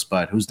Astros,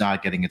 but who's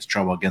not getting into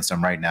trouble against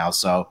them right now?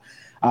 So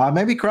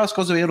maybe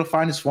Carrasco's able to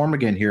find his form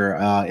again here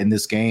in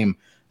this game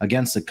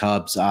against the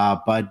Cubs.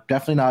 But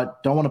definitely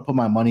don't want to put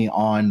my money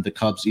on the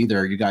Cubs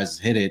either. You guys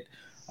hit it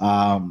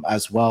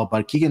as well.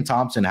 But Keegan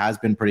Thompson has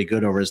been pretty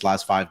good over his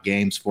last 5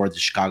 games for the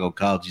Chicago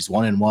Cubs. He's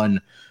 1-1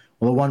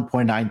 with a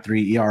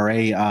 1.93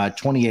 ERA,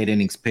 28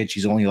 innings pitched.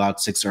 He's only allowed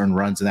 6 earned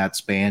runs in that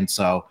span.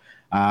 So,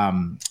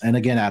 and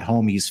again, at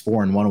home, he's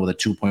 4-1 with a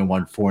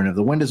 2.14. And if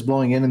the wind is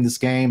blowing in this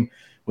game,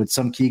 with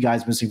some key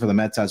guys missing for the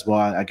Mets as well,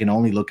 I can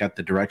only look at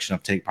the direction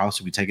of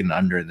possibly taking an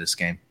under in this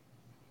game.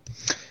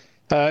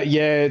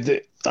 Again,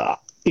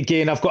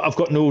 I've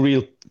got no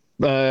real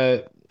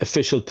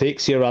official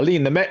picks here. I'll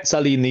lean the Mets,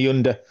 I'll lean the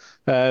under.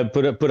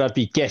 but I'd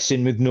be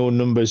guessing with no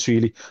numbers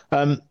really.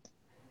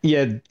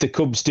 Yeah, the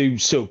Cubs do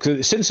suck.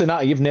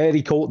 Cincinnati have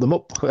nearly caught them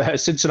up.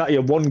 Cincinnati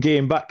are one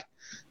game back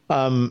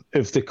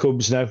of the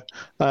Cubs now.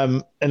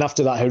 And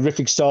after that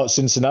horrific start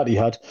Cincinnati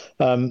had,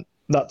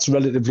 that's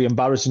relatively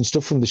embarrassing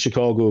stuff from the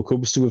Chicago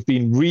Cubs to have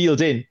been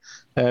reeled in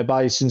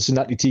by a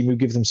Cincinnati team who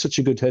give them such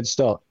a good head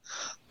start.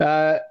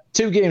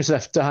 2 games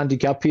left to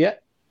handicap here,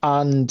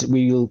 and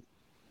we'll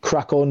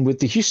crack on with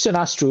the Houston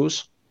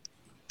Astros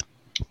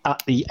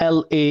at the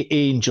LA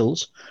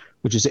Angels,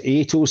 which is at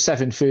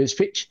 8:07 first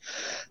pitch.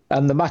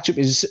 And the matchup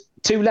is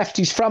 2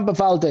 lefties, Framber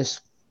Valdez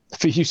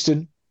for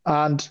Houston,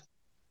 and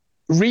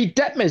Reed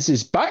Detmers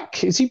is back.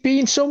 Has he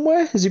been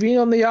somewhere? Has he been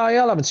on the IL? I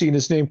haven't seen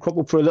his name crop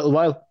up for a little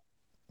while.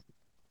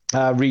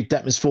 Reed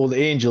Detmers for the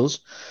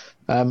Angels.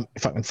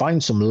 If I can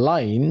find some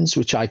lines,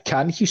 which I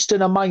can,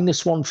 Houston are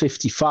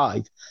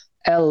 -155,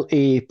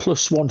 LA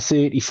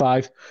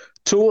 +135.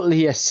 Total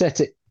here set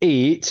at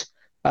 8.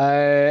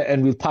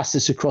 And we'll pass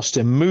this across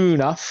to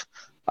Munaf.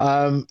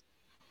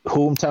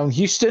 Hometown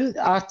Houston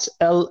at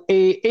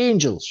LA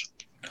Angels.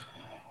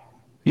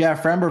 Yeah,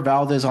 Framber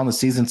Valdez on the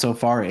season so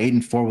far,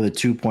 8-4 with a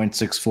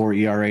 2.64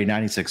 ERA,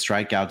 96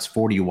 strikeouts,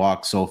 40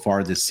 walks so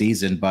far this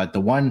season. But the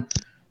one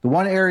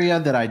area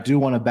that I do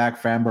want to back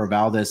Framber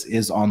Valdez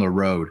is on the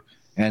road.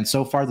 And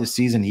so far this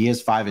season, he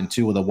is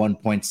 5-2 with a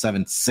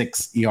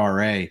 1.76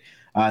 ERA,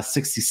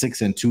 66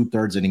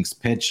 2/3 innings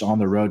pitched on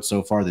the road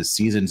so far this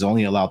season. He's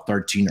only allowed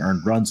 13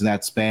 earned runs in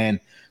that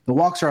span. The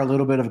walks are a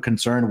little bit of a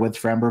concern with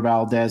Framber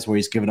Valdez, where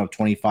he's given up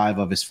 25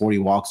 of his 40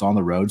 walks on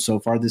the road so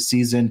far this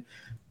season.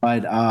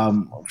 But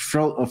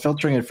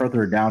filtering it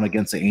further down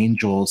against the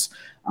Angels,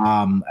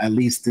 at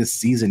least this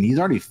season, he's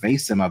already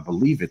faced them, I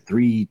believe,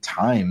 3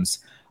 times.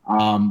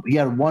 He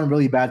had one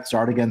really bad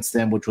start against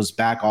them, which was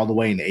back all the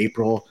way in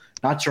April.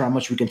 Not sure how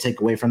much we can take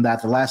away from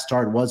that. The last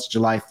start was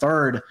July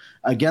 3rd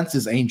against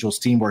his Angels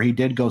team, where he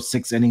did go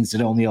 6 innings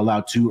and only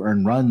allowed 2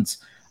 earned runs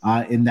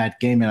in that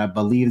game. And I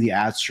believe the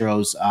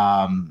Astros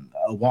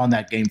won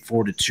that game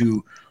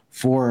 4-2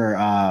 for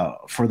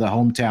the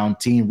hometown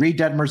team. Reed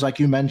Detmers, like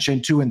you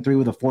mentioned, 2-3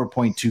 with a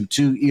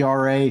 4.22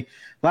 ERA.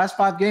 Last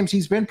 5 games,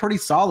 he's been pretty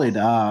solid.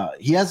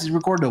 He hasn't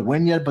recorded a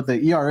win yet, but the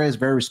ERA is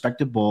very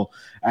respectable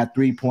at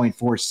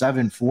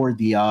 3.47 for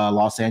the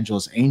Los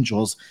Angeles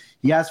Angels.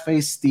 He has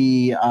faced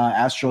the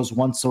Astros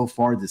once so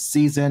far this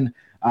season.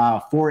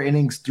 4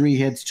 innings, 3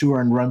 hits, 2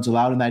 earned runs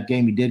allowed in that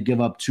game. He did give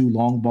up 2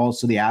 long balls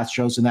to the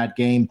Astros in that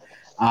game.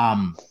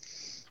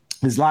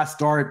 His last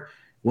start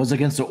was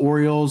against the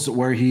Orioles,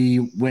 where he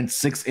went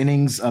 6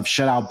 innings of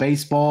shutout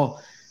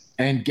baseball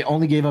and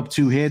only gave up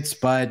 2 hits,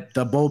 but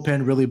the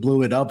bullpen really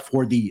blew it up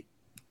for the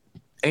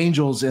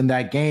Angels in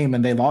that game,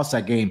 and they lost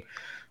that game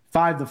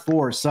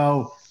 5-4.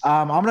 So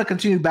I'm going to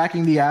continue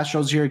backing the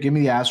Astros here. Give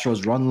me the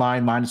Astros run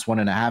line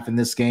 -1.5 in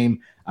this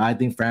game. I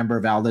think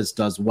Framber Valdez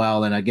does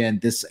well. And again,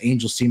 this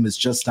Angels team is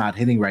just not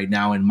hitting right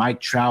now. And Mike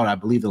Trout, I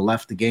believe,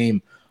 left the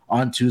game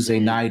on Tuesday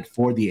night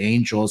for the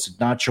Angels.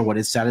 Not sure what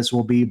his status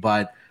will be,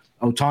 but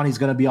Ohtani's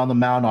going to be on the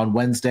mound on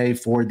Wednesday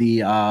for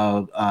the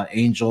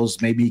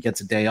Angels. Maybe he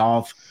gets a day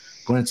off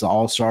going into the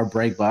All-Star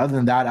break. But other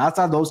than that,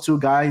 outside those 2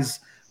 guys,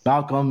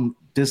 Malcolm,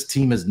 this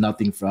team is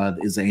nothing for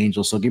is the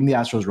Angels. So give me the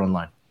Astros run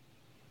line.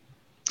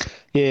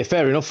 Yeah,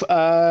 fair enough.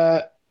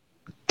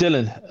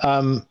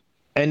 Dylan,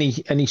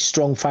 any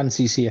strong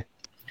fancies here?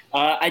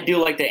 I do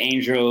like the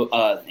Angels.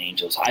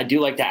 I do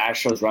like the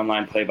Astros run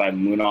line play by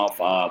Munaf.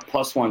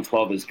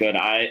 +112 is good.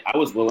 I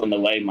was willing to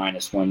lay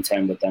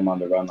 -110 with them on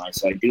the run line,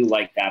 so I do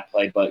like that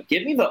play. But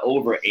give me the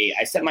over 8.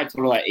 I set my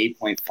total at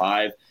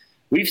 8.5.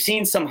 We've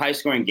seen some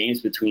high-scoring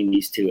games between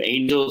these 2.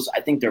 Angels, I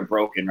think they're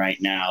broken right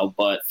now,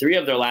 but 3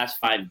 of their last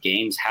 5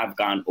 games have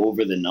gone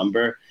over the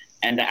number,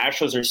 and the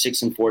Astros are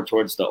 6-4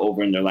 towards the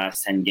over in their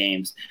last 10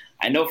 games.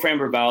 I know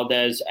Framber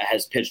Valdez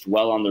has pitched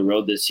well on the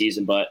road this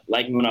season, but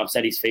like Munaf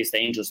said, he's faced the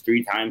Angels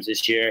 3 times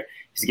this year.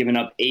 He's given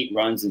up 8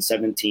 runs in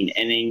 17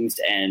 innings,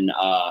 and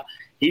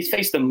he's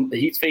faced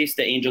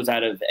the Angels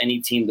out of any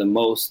team the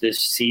most this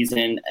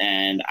season,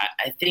 and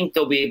I think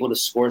they'll be able to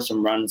score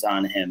some runs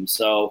on him.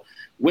 So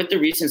with the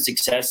recent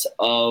success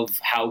of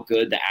how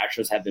good the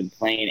Astros have been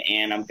playing,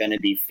 and I'm going to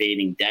be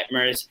fading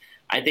Detmers,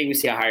 I think we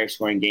see a higher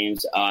scoring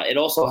games. It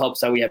also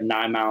helps that we have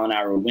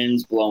 9-mile-an-hour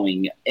winds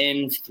blowing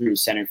in through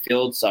center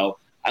field. So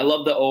I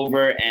love the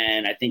over,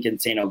 and I think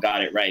Insano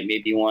got it right.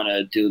 Maybe you want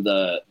to do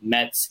the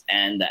Mets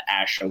and the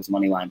Astros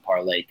money line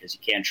parlay because you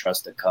can't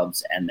trust the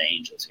Cubs and the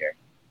Angels here.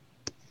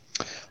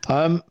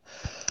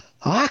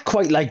 I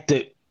quite like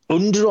the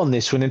under on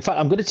this one. In fact,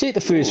 I'm going to take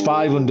the first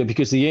 5 under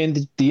because the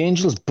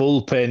Angels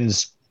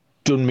bullpen's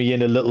done me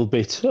in a little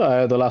bit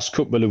the last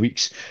couple of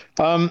weeks.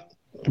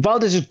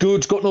 Valdez is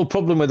good, got no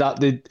problem with that.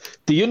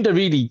 The under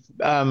really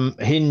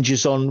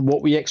hinges on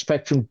what we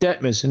expect from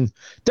Detmers. And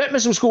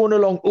Detmers was going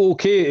along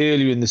okay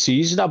earlier in the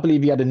season. I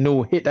believe he had a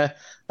no-hitter.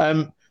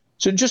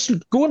 So just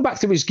going back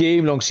to his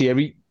game long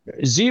series,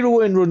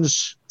 0 earned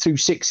runs through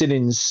 6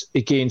 innings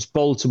against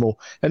Baltimore.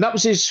 And that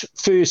was his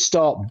first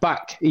start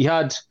back. He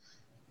had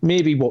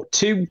maybe,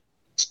 2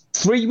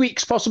 3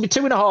 weeks, possibly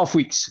 2.5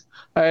 weeks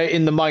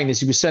in the minors.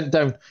 He was sent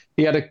down.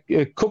 He had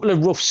a couple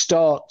of rough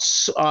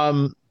starts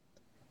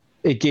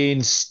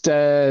against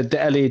the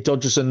LA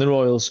Dodgers and the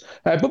Royals.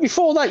 But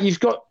before that, you've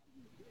got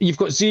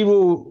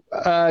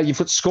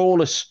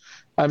scoreless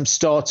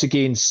starts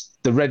against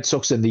the Red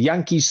Sox and the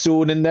Yankees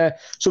thrown in there.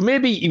 So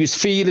maybe he was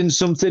feeling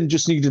something,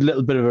 just needed a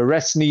little bit of a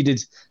rest,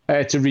 needed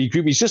to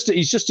regroup. He's just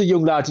a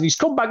young lad, and he's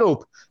come back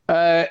up.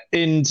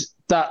 And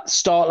that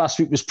start last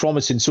week was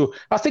promising. So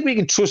I think we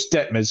can trust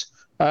Detmers.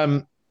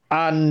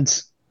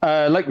 And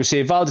like we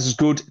say, Valdez is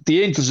good.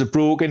 The Angels are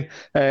broken,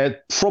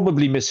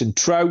 probably missing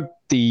Trout.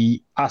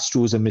 The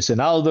Astros are missing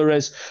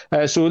Alvarez.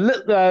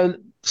 So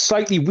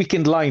slightly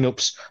weakened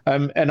lineups.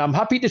 And I'm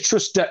happy to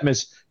trust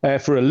Detmers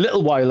for a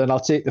little while, and I'll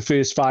take the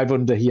first 5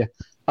 under here.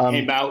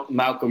 Hey,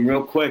 Malcolm,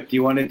 real quick, do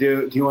you want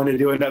to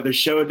do another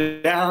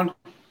showdown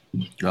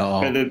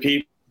for the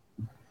people?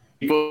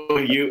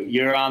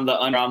 You're on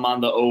the under, I'm on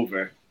the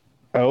over.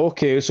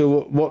 Okay,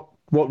 so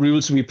what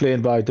rules are we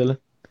playing by, Dylan?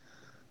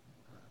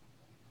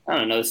 I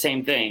don't know, the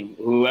same thing.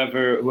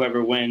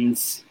 Whoever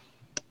wins.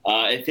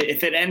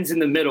 If it ends in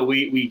the middle,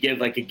 we give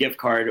like a gift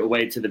card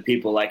away to the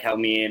people, like how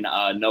me and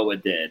Noah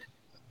did.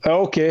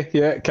 Okay,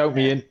 yeah, count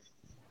me in.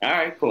 All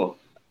right, cool.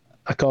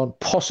 I can't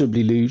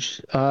possibly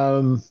lose.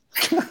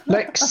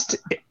 Next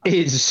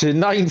is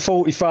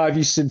 9:45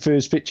 Eastern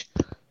first pitch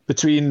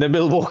between the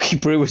Milwaukee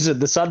Brewers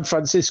and the San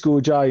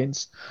Francisco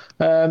Giants.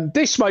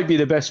 This might be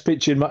the best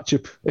pitching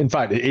matchup. In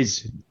fact, it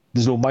is.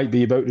 There's no might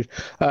be about it.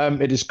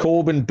 It is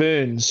Corbin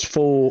Burns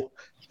for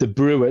the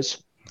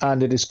Brewers,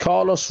 and it is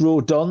Carlos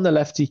Rodon, the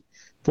lefty,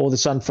 for the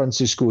San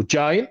Francisco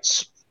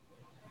Giants.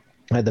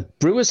 The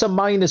Brewers are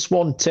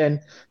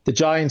 -110. The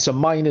Giants are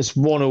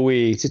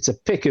 -108. It's a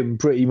pick 'em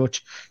pretty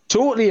much.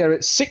 Totally are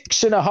at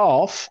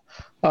 6.5.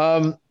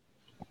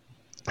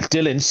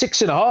 Dylan,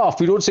 6.5.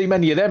 We don't see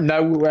many of them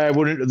now.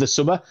 We're into the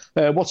summer.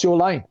 What's your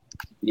line?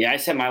 Yeah, I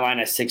set my line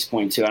at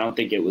 6.2. I don't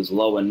think it was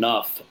low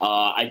enough.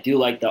 I do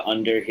like the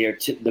under here.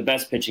 The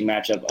best pitching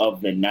matchup of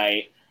the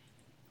night.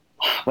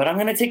 But I'm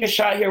going to take a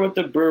shot here with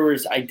the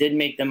Brewers. I did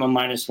make them a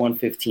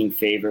 -115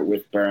 favorite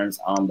with Burns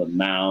on the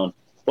mound.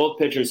 Both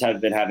pitchers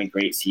have been having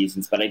great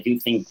seasons, but I do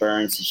think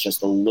Burns is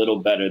just a little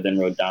better than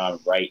Rodon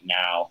right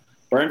now.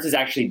 Burns has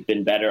actually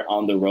been better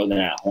on the road than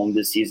at home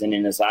this season.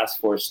 In his last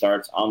 4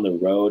 starts on the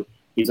road,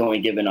 he's only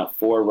given up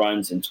 4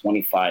 runs in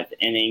 25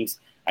 innings.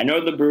 I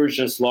know the Brewers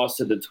just lost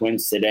to the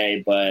Twins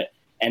today,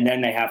 and then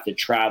they have to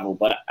travel,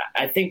 but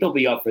I think they'll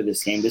be up for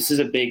this game. This is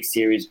a big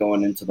series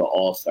going into the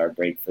All-Star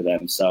break for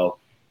them. So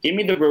give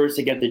me the Brewers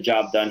to get the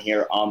job done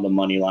here on the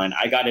money line.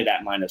 I got it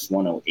at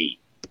 -108.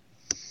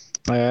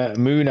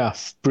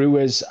 Munaf,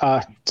 Brewers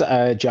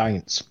at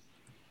Giants.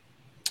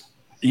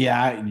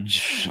 Yeah,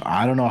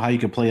 I don't know how you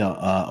could play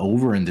a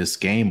over in this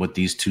game with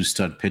these 2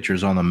 stud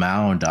pitchers on the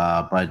mound,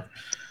 but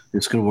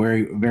this could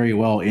very, very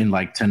well end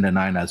like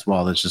 10-9 as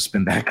well. It's just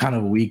been that kind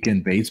of week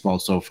in baseball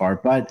so far.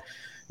 But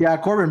yeah,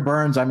 Corbin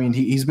Burns, I mean,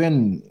 he's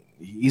been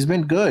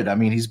good. I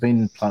mean, he's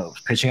been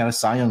pitching at a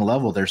Cy Young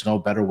level. There's no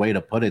better way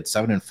to put it.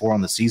 7-4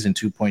 on the season,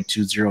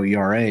 2.20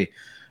 ERA.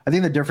 I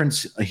think the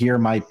difference here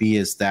might be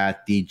is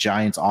that the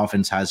Giants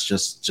offense has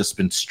just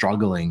been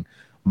struggling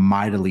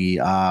mightily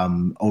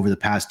over the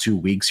past 2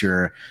 weeks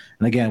here.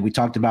 And again, we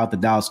talked about the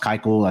Dallas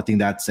Keuchel. I think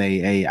that's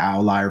a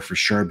outlier for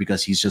sure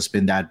because he's just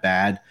been that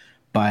bad.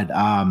 But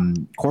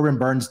Corbin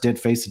Burns did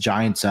face the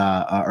Giants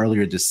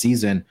earlier this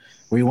season,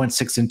 where he went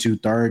 6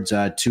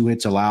 2/3, 2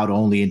 hits allowed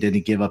only, and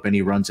didn't give up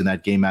any runs in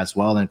that game as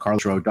well. And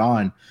Carlos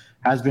Rodon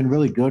has been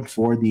really good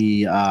for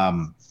the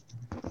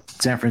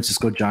San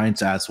Francisco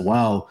Giants as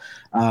well.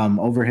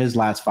 Over his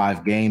last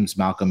 5 games,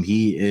 Malcolm,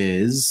 he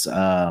is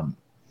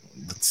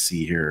let's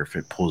see here if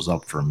it pulls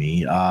up for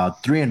me.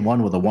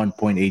 3-1 with a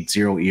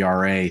 1.80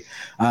 ERA.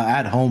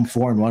 At home,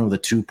 4-1 with a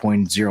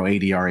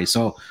 2.08 ERA.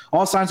 So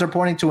all signs are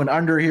pointing to an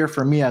under here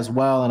for me as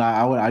well. And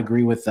I would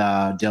agree with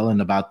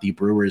Dylan about the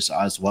Brewers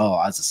as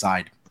well as a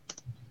side.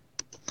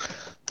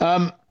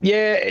 The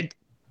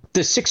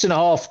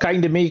 6.5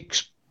 kind of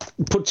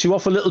puts you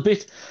off a little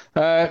bit,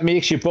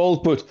 makes you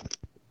bold, but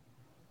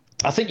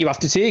I think you have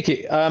to take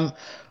it.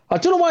 I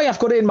don't know why I've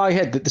got it in my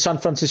head that the San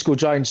Francisco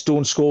Giants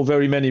don't score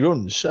very many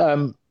runs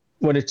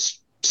when it's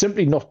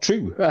simply not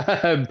true.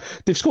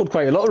 They've scored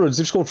quite a lot of runs.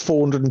 They've scored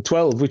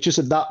 412, which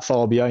isn't that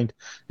far behind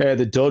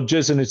the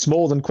Dodgers, and it's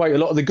more than quite a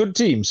lot of the good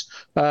teams.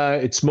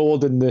 It's more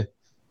than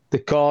the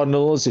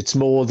Cardinals. It's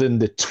more than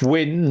the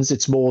Twins.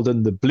 It's more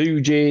than the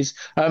Blue Jays.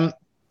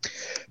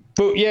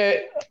 But yeah,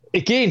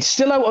 again,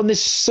 still out on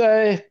this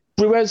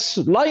Brewers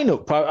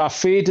lineup. I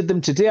faded them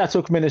today. I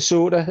took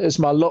Minnesota as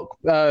my lock.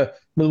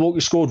 Milwaukee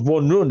scored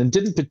 1 run and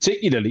didn't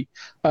particularly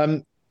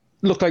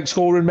look like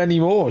scoring many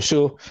more.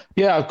 So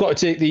yeah, I've got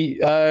to take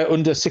the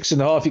under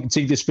 6.5. You can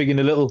see this big in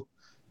a little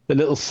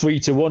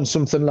 3-1,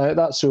 something like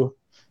that. So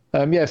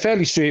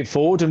fairly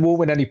straightforward and won't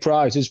win any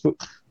prizes, but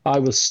I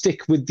will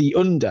stick with the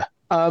under.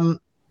 And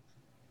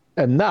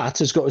that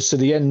has got us to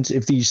the end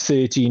of these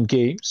 13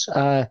 games.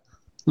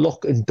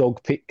 Lock and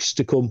dog picks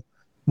to come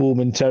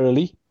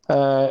momentarily.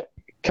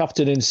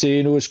 Captain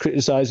Insano is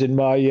criticising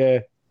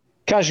my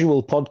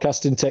casual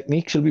podcasting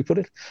technique, shall we put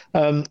it?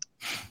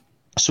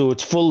 So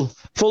it's full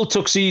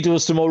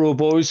tuxedos tomorrow,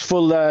 boys.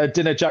 Full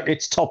dinner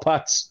jackets, top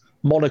hats,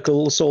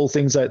 monocles, all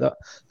things like that.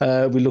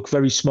 We look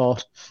very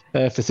smart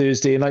for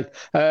Thursday night.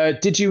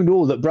 Did you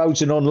know that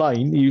browsing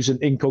online using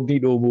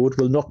incognito mode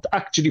will not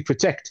actually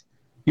protect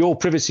your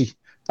privacy?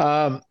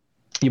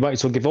 You might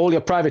as well give all your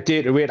private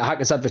data away to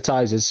hackers,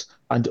 advertisers,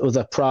 and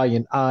other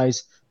prying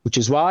eyes, which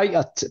is why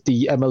at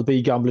the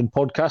MLB Gambling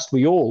Podcast,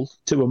 we all,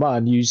 to a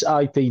man, use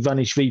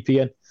IPVanish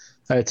VPN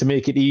to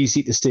make it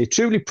easy to stay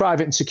truly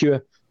private and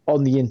secure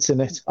on the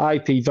internet.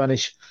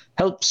 IPVanish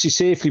helps you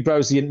safely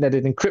browse the internet.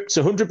 It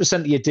encrypts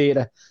 100% of your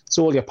data,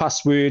 so all your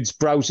passwords,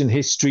 browsing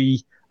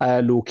history,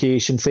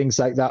 location, things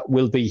like that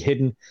will be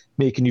hidden,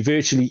 making you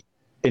virtually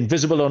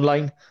invisible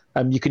online.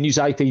 You can use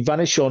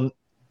IPVanish on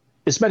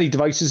as many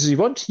devices as you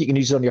want. You can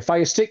use it on your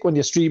Fire Stick when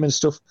you're streaming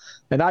stuff,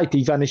 and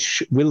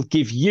IPVanish will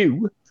give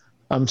you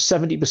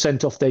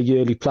 70% off their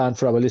yearly plan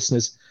for our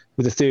listeners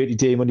with a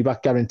 30-day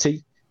money-back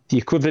guarantee, the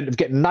equivalent of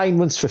getting 9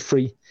 months for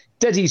free.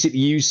 Dead easy to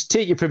use.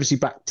 Take your privacy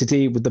back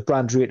today with the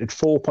brand rated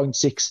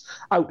 4.6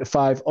 out of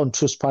 5 on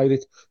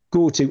Trustpilot.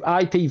 Go to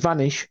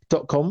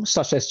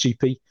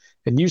ipvanish.com/SGP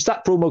and use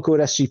that promo code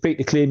SGP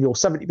to claim your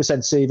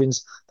 70%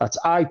 savings. That's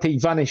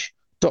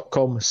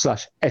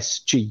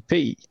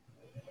ipvanish.com/SGP.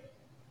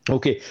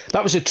 Okay,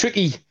 that was a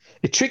tricky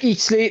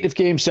slate of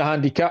games to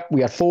handicap. We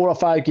had 4 or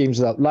 5 games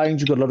without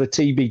lines. We've got a lot of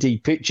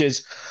TBD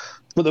pitches.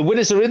 But the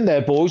winners are in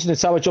there, boys, and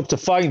it's our job to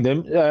find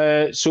them.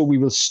 So we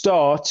will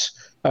start.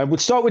 We'll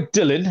start with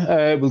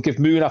Dylan. We'll give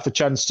Munaf a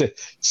chance to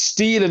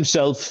steel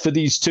himself for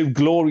these 2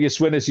 glorious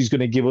winners he's going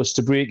to give us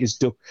to break his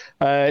duck.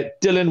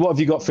 Dylan, what have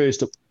you got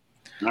first up?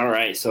 All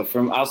right, so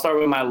I'll start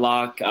with my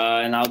lock,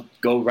 and I'll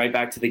go right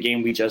back to the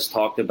game we just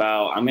talked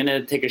about. I'm going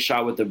to take a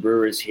shot with the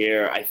Brewers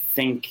here. I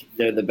think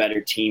they're the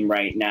better team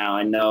right now.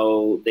 I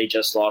know they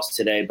just lost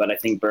today, but I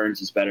think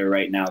Burns is better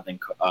right now than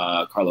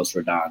Carlos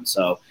Rodon.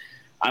 So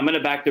I'm going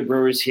to back the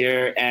Brewers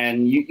here.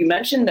 And you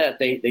mentioned that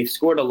they've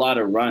scored a lot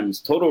of runs.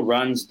 Total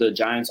runs, the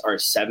Giants are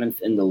 7th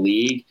in the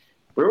league.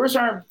 Brewers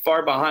aren't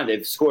far behind. They're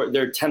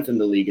 10th in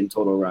the league in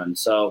total runs.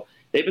 So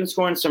they've been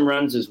scoring some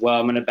runs as well.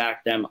 I'm going to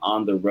back them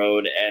on the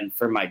road. And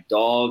for my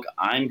dog,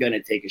 I'm going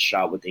to take a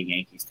shot with the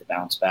Yankees to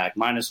bounce back.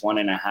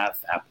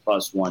 -1.5 at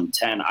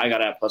 +110. I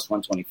got it at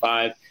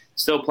 +125.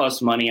 Still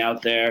plus money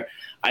out there.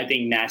 I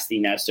think Nasty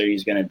Nestor,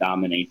 he's going to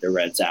dominate the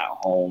Reds at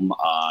home.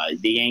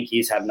 The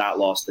Yankees have not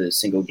lost a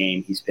single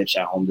game he's pitched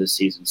at home this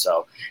season.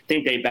 So I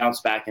think they bounce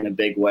back in a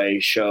big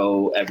way,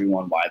 show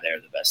everyone why they're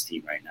the best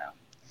team right now.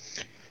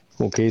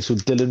 Okay, so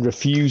Dylan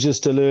refuses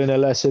to learn a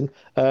lesson.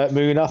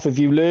 Munaf, have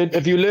you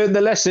learned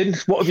the lesson?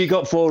 What have you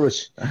got for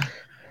us?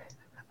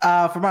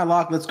 For my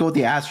lock, let's go with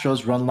the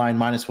Astros run line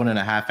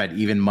 -1.5 at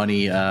even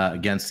money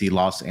against the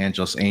Los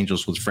Angeles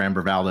Angels with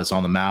Framber Valdez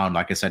on the mound.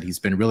 Like I said, he's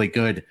been really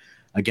good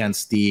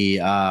against the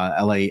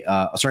on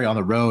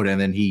the road, and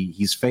then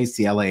he's faced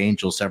the LA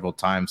Angels several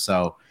times.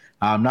 So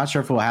I'm not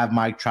sure if we'll have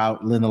Mike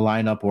Trout in the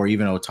lineup or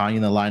even Ohtani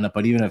in the lineup.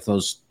 But even if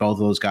both of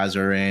those guys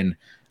are in,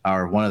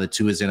 or one of the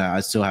two is in, I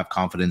still have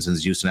confidence in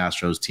the Houston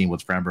Astros team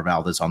with Framber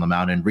Valdez on the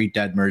mound. And Reed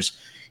Detmers,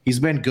 he's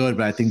been good,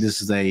 but I think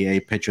this is a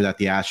pitcher that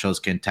the Astros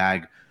can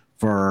tag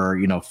for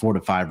 4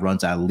 to 5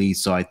 runs at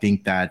least. So I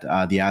think that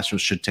the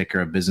Astros should take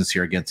care of business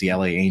here against the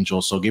LA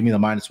Angels. So give me the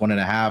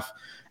 -1.5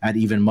 at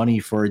even money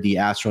for the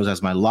Astros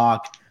as my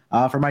lock.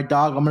 For my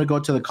dog, I'm going to go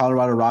to the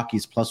Colorado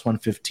Rockies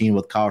 +115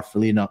 with Kyle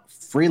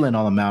Freeland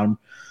on the mound.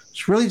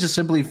 It's really just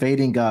simply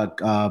fading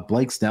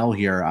Blake Snell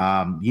here.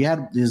 He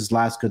had his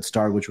last good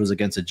start, which was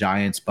against the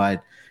Giants,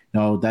 but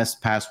this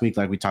past week,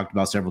 like we talked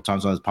about several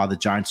times on this pod, the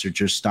Giants are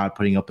just not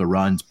putting up the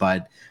runs.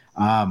 But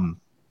I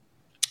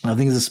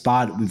think it's a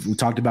spot we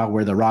talked about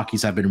where the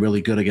Rockies have been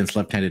really good against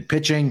left-handed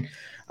pitching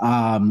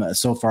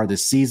so far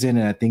this season,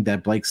 and I think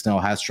that Blake Snell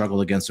has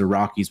struggled against the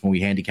Rockies when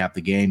we handicap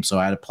the game. So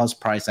at a plus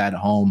price at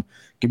home,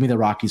 give me the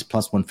Rockies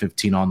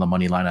 +115 on the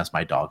money line as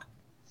my dog.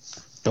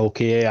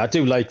 Okay, I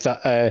do like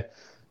that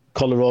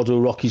Colorado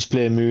Rockies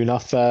player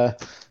Munaf.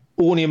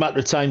 Only a matter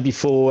of time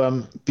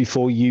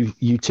before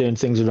you turn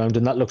things around,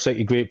 and that looks like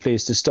a great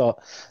place to start.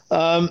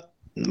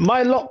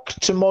 My lock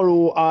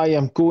tomorrow, I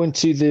am going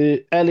to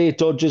the LA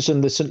Dodgers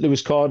and the St.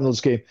 Louis Cardinals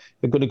game.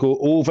 They're going to go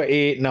over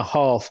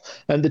 8.5.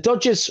 And the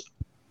Dodgers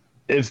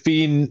have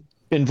been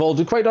involved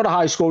in quite a lot of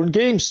high-scoring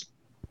games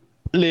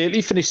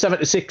lately. Finished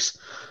 7-6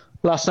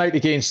 last night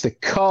against the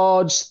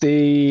Cards.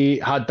 They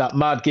had that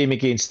mad game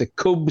against the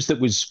Cubs that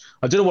was,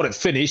 I don't know what it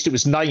finished. It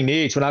was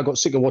 9-8 when I got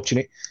sick of watching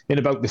it in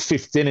about the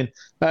 5th inning.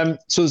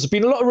 So there's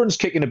been a lot of runs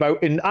kicking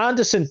about. And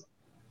Anderson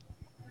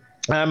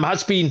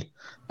has been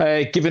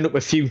giving up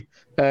a few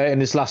in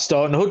his last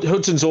start. And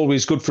Hudson's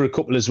always good for a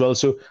couple as well.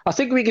 So I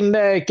think we can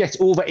get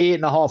over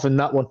 8.5 in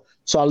that one.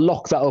 So I'll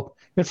lock that up.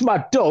 And for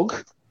my dog,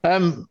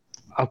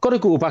 I've got to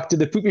go back to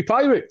the Poopy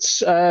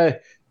Pirates.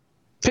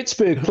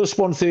 Pittsburgh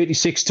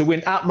 +136 to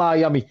win at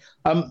Miami.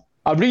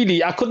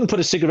 I couldn't put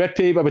a cigarette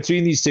paper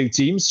between these two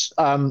teams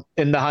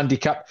in the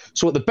handicap.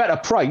 So at the better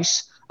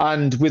price,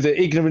 And with the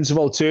ignorance of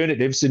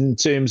alternatives in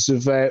terms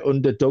of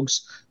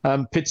underdogs,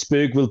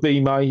 Pittsburgh will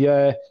be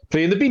my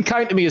play. And they've been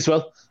kind to me as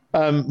well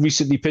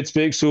recently,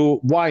 Pittsburgh. So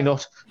why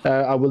not?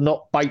 I will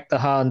not bite the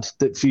hand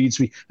that feeds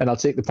me, and I'll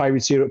take the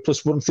Pirates here at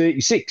plus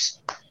 136.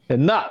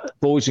 And that,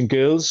 boys and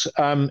girls,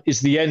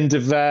 is the end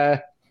of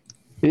our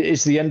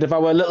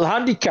little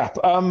handicap.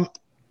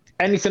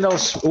 Anything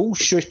else? Oh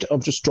shit!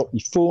 I've just dropped my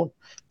phone.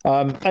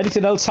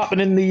 Anything else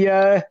happening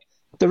the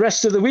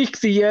rest of the week?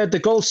 The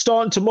golf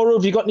starting tomorrow.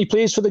 Have you got any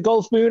plays for the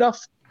golf,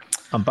 Munaf?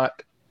 I'm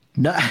back.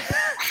 No,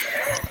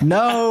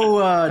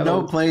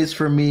 no plays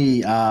for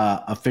me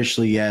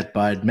officially yet.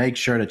 But make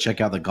sure to check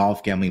out the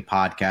Golf Gambling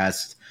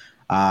Podcast.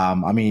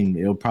 I mean,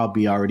 it'll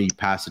probably be already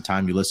past the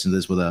time you listen to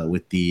this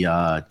with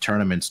the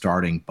tournament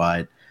starting,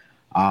 but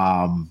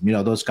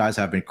those guys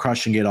have been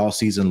crushing it all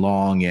season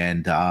long,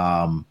 and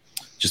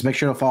just make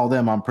sure to follow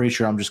them. I'm pretty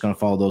sure I'm just going to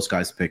follow those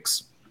guys'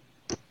 picks.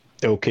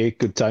 Okay,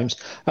 good times.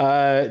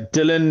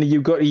 Dylan,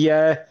 you got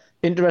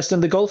interest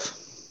in the golf?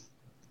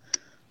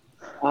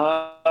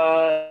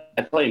 I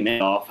play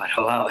mid-golf. I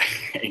don't know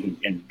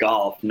in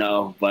golf,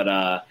 no.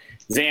 But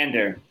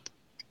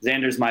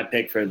Xander's my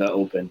pick for the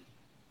Open.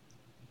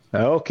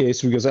 Okay,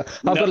 so because I've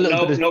got a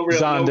little bit of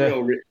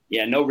Xander.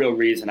 No real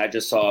reason. I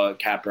just saw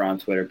Capper on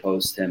Twitter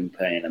post him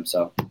playing him,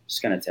 so I'm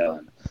just going to tell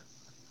him.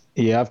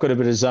 Yeah, I've got a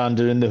bit of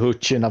Xander in the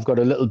hutch, and I've got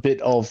a little bit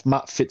of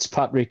Matt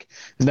Fitzpatrick,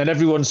 and then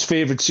everyone's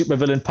favourite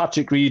supervillain,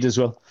 Patrick Reed, as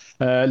well.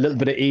 A little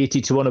bit of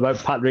 80-1 about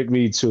Patrick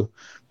Reed, so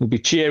we'll be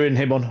cheering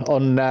him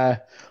on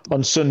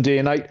Sunday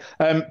night.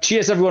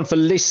 Cheers, everyone, for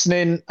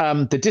listening.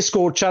 The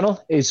Discord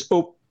channel is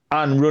up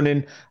and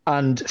running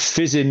and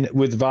fizzing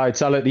with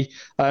vitality.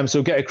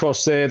 So get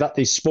across there. That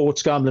is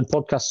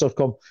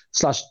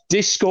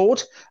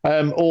sportsgamblingpodcast.com/Discord.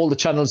 All the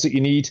channels that you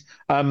need.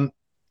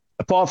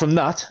 Apart from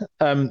that,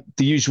 the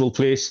usual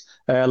place,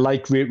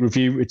 like, rate,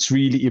 review, it's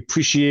really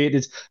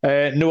appreciated.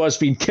 Noah's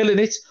been killing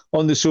it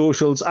on the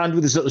socials and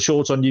with his little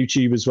shorts on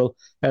YouTube as well.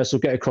 So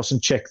get across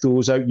and check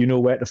those out. You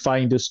know where to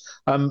find us.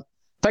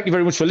 Thank you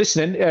very much for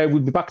listening.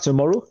 We'll be back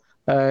tomorrow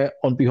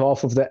on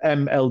behalf of the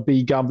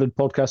MLB Gambling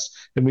Podcast,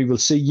 and we will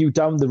see you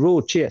down the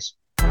road. Cheers.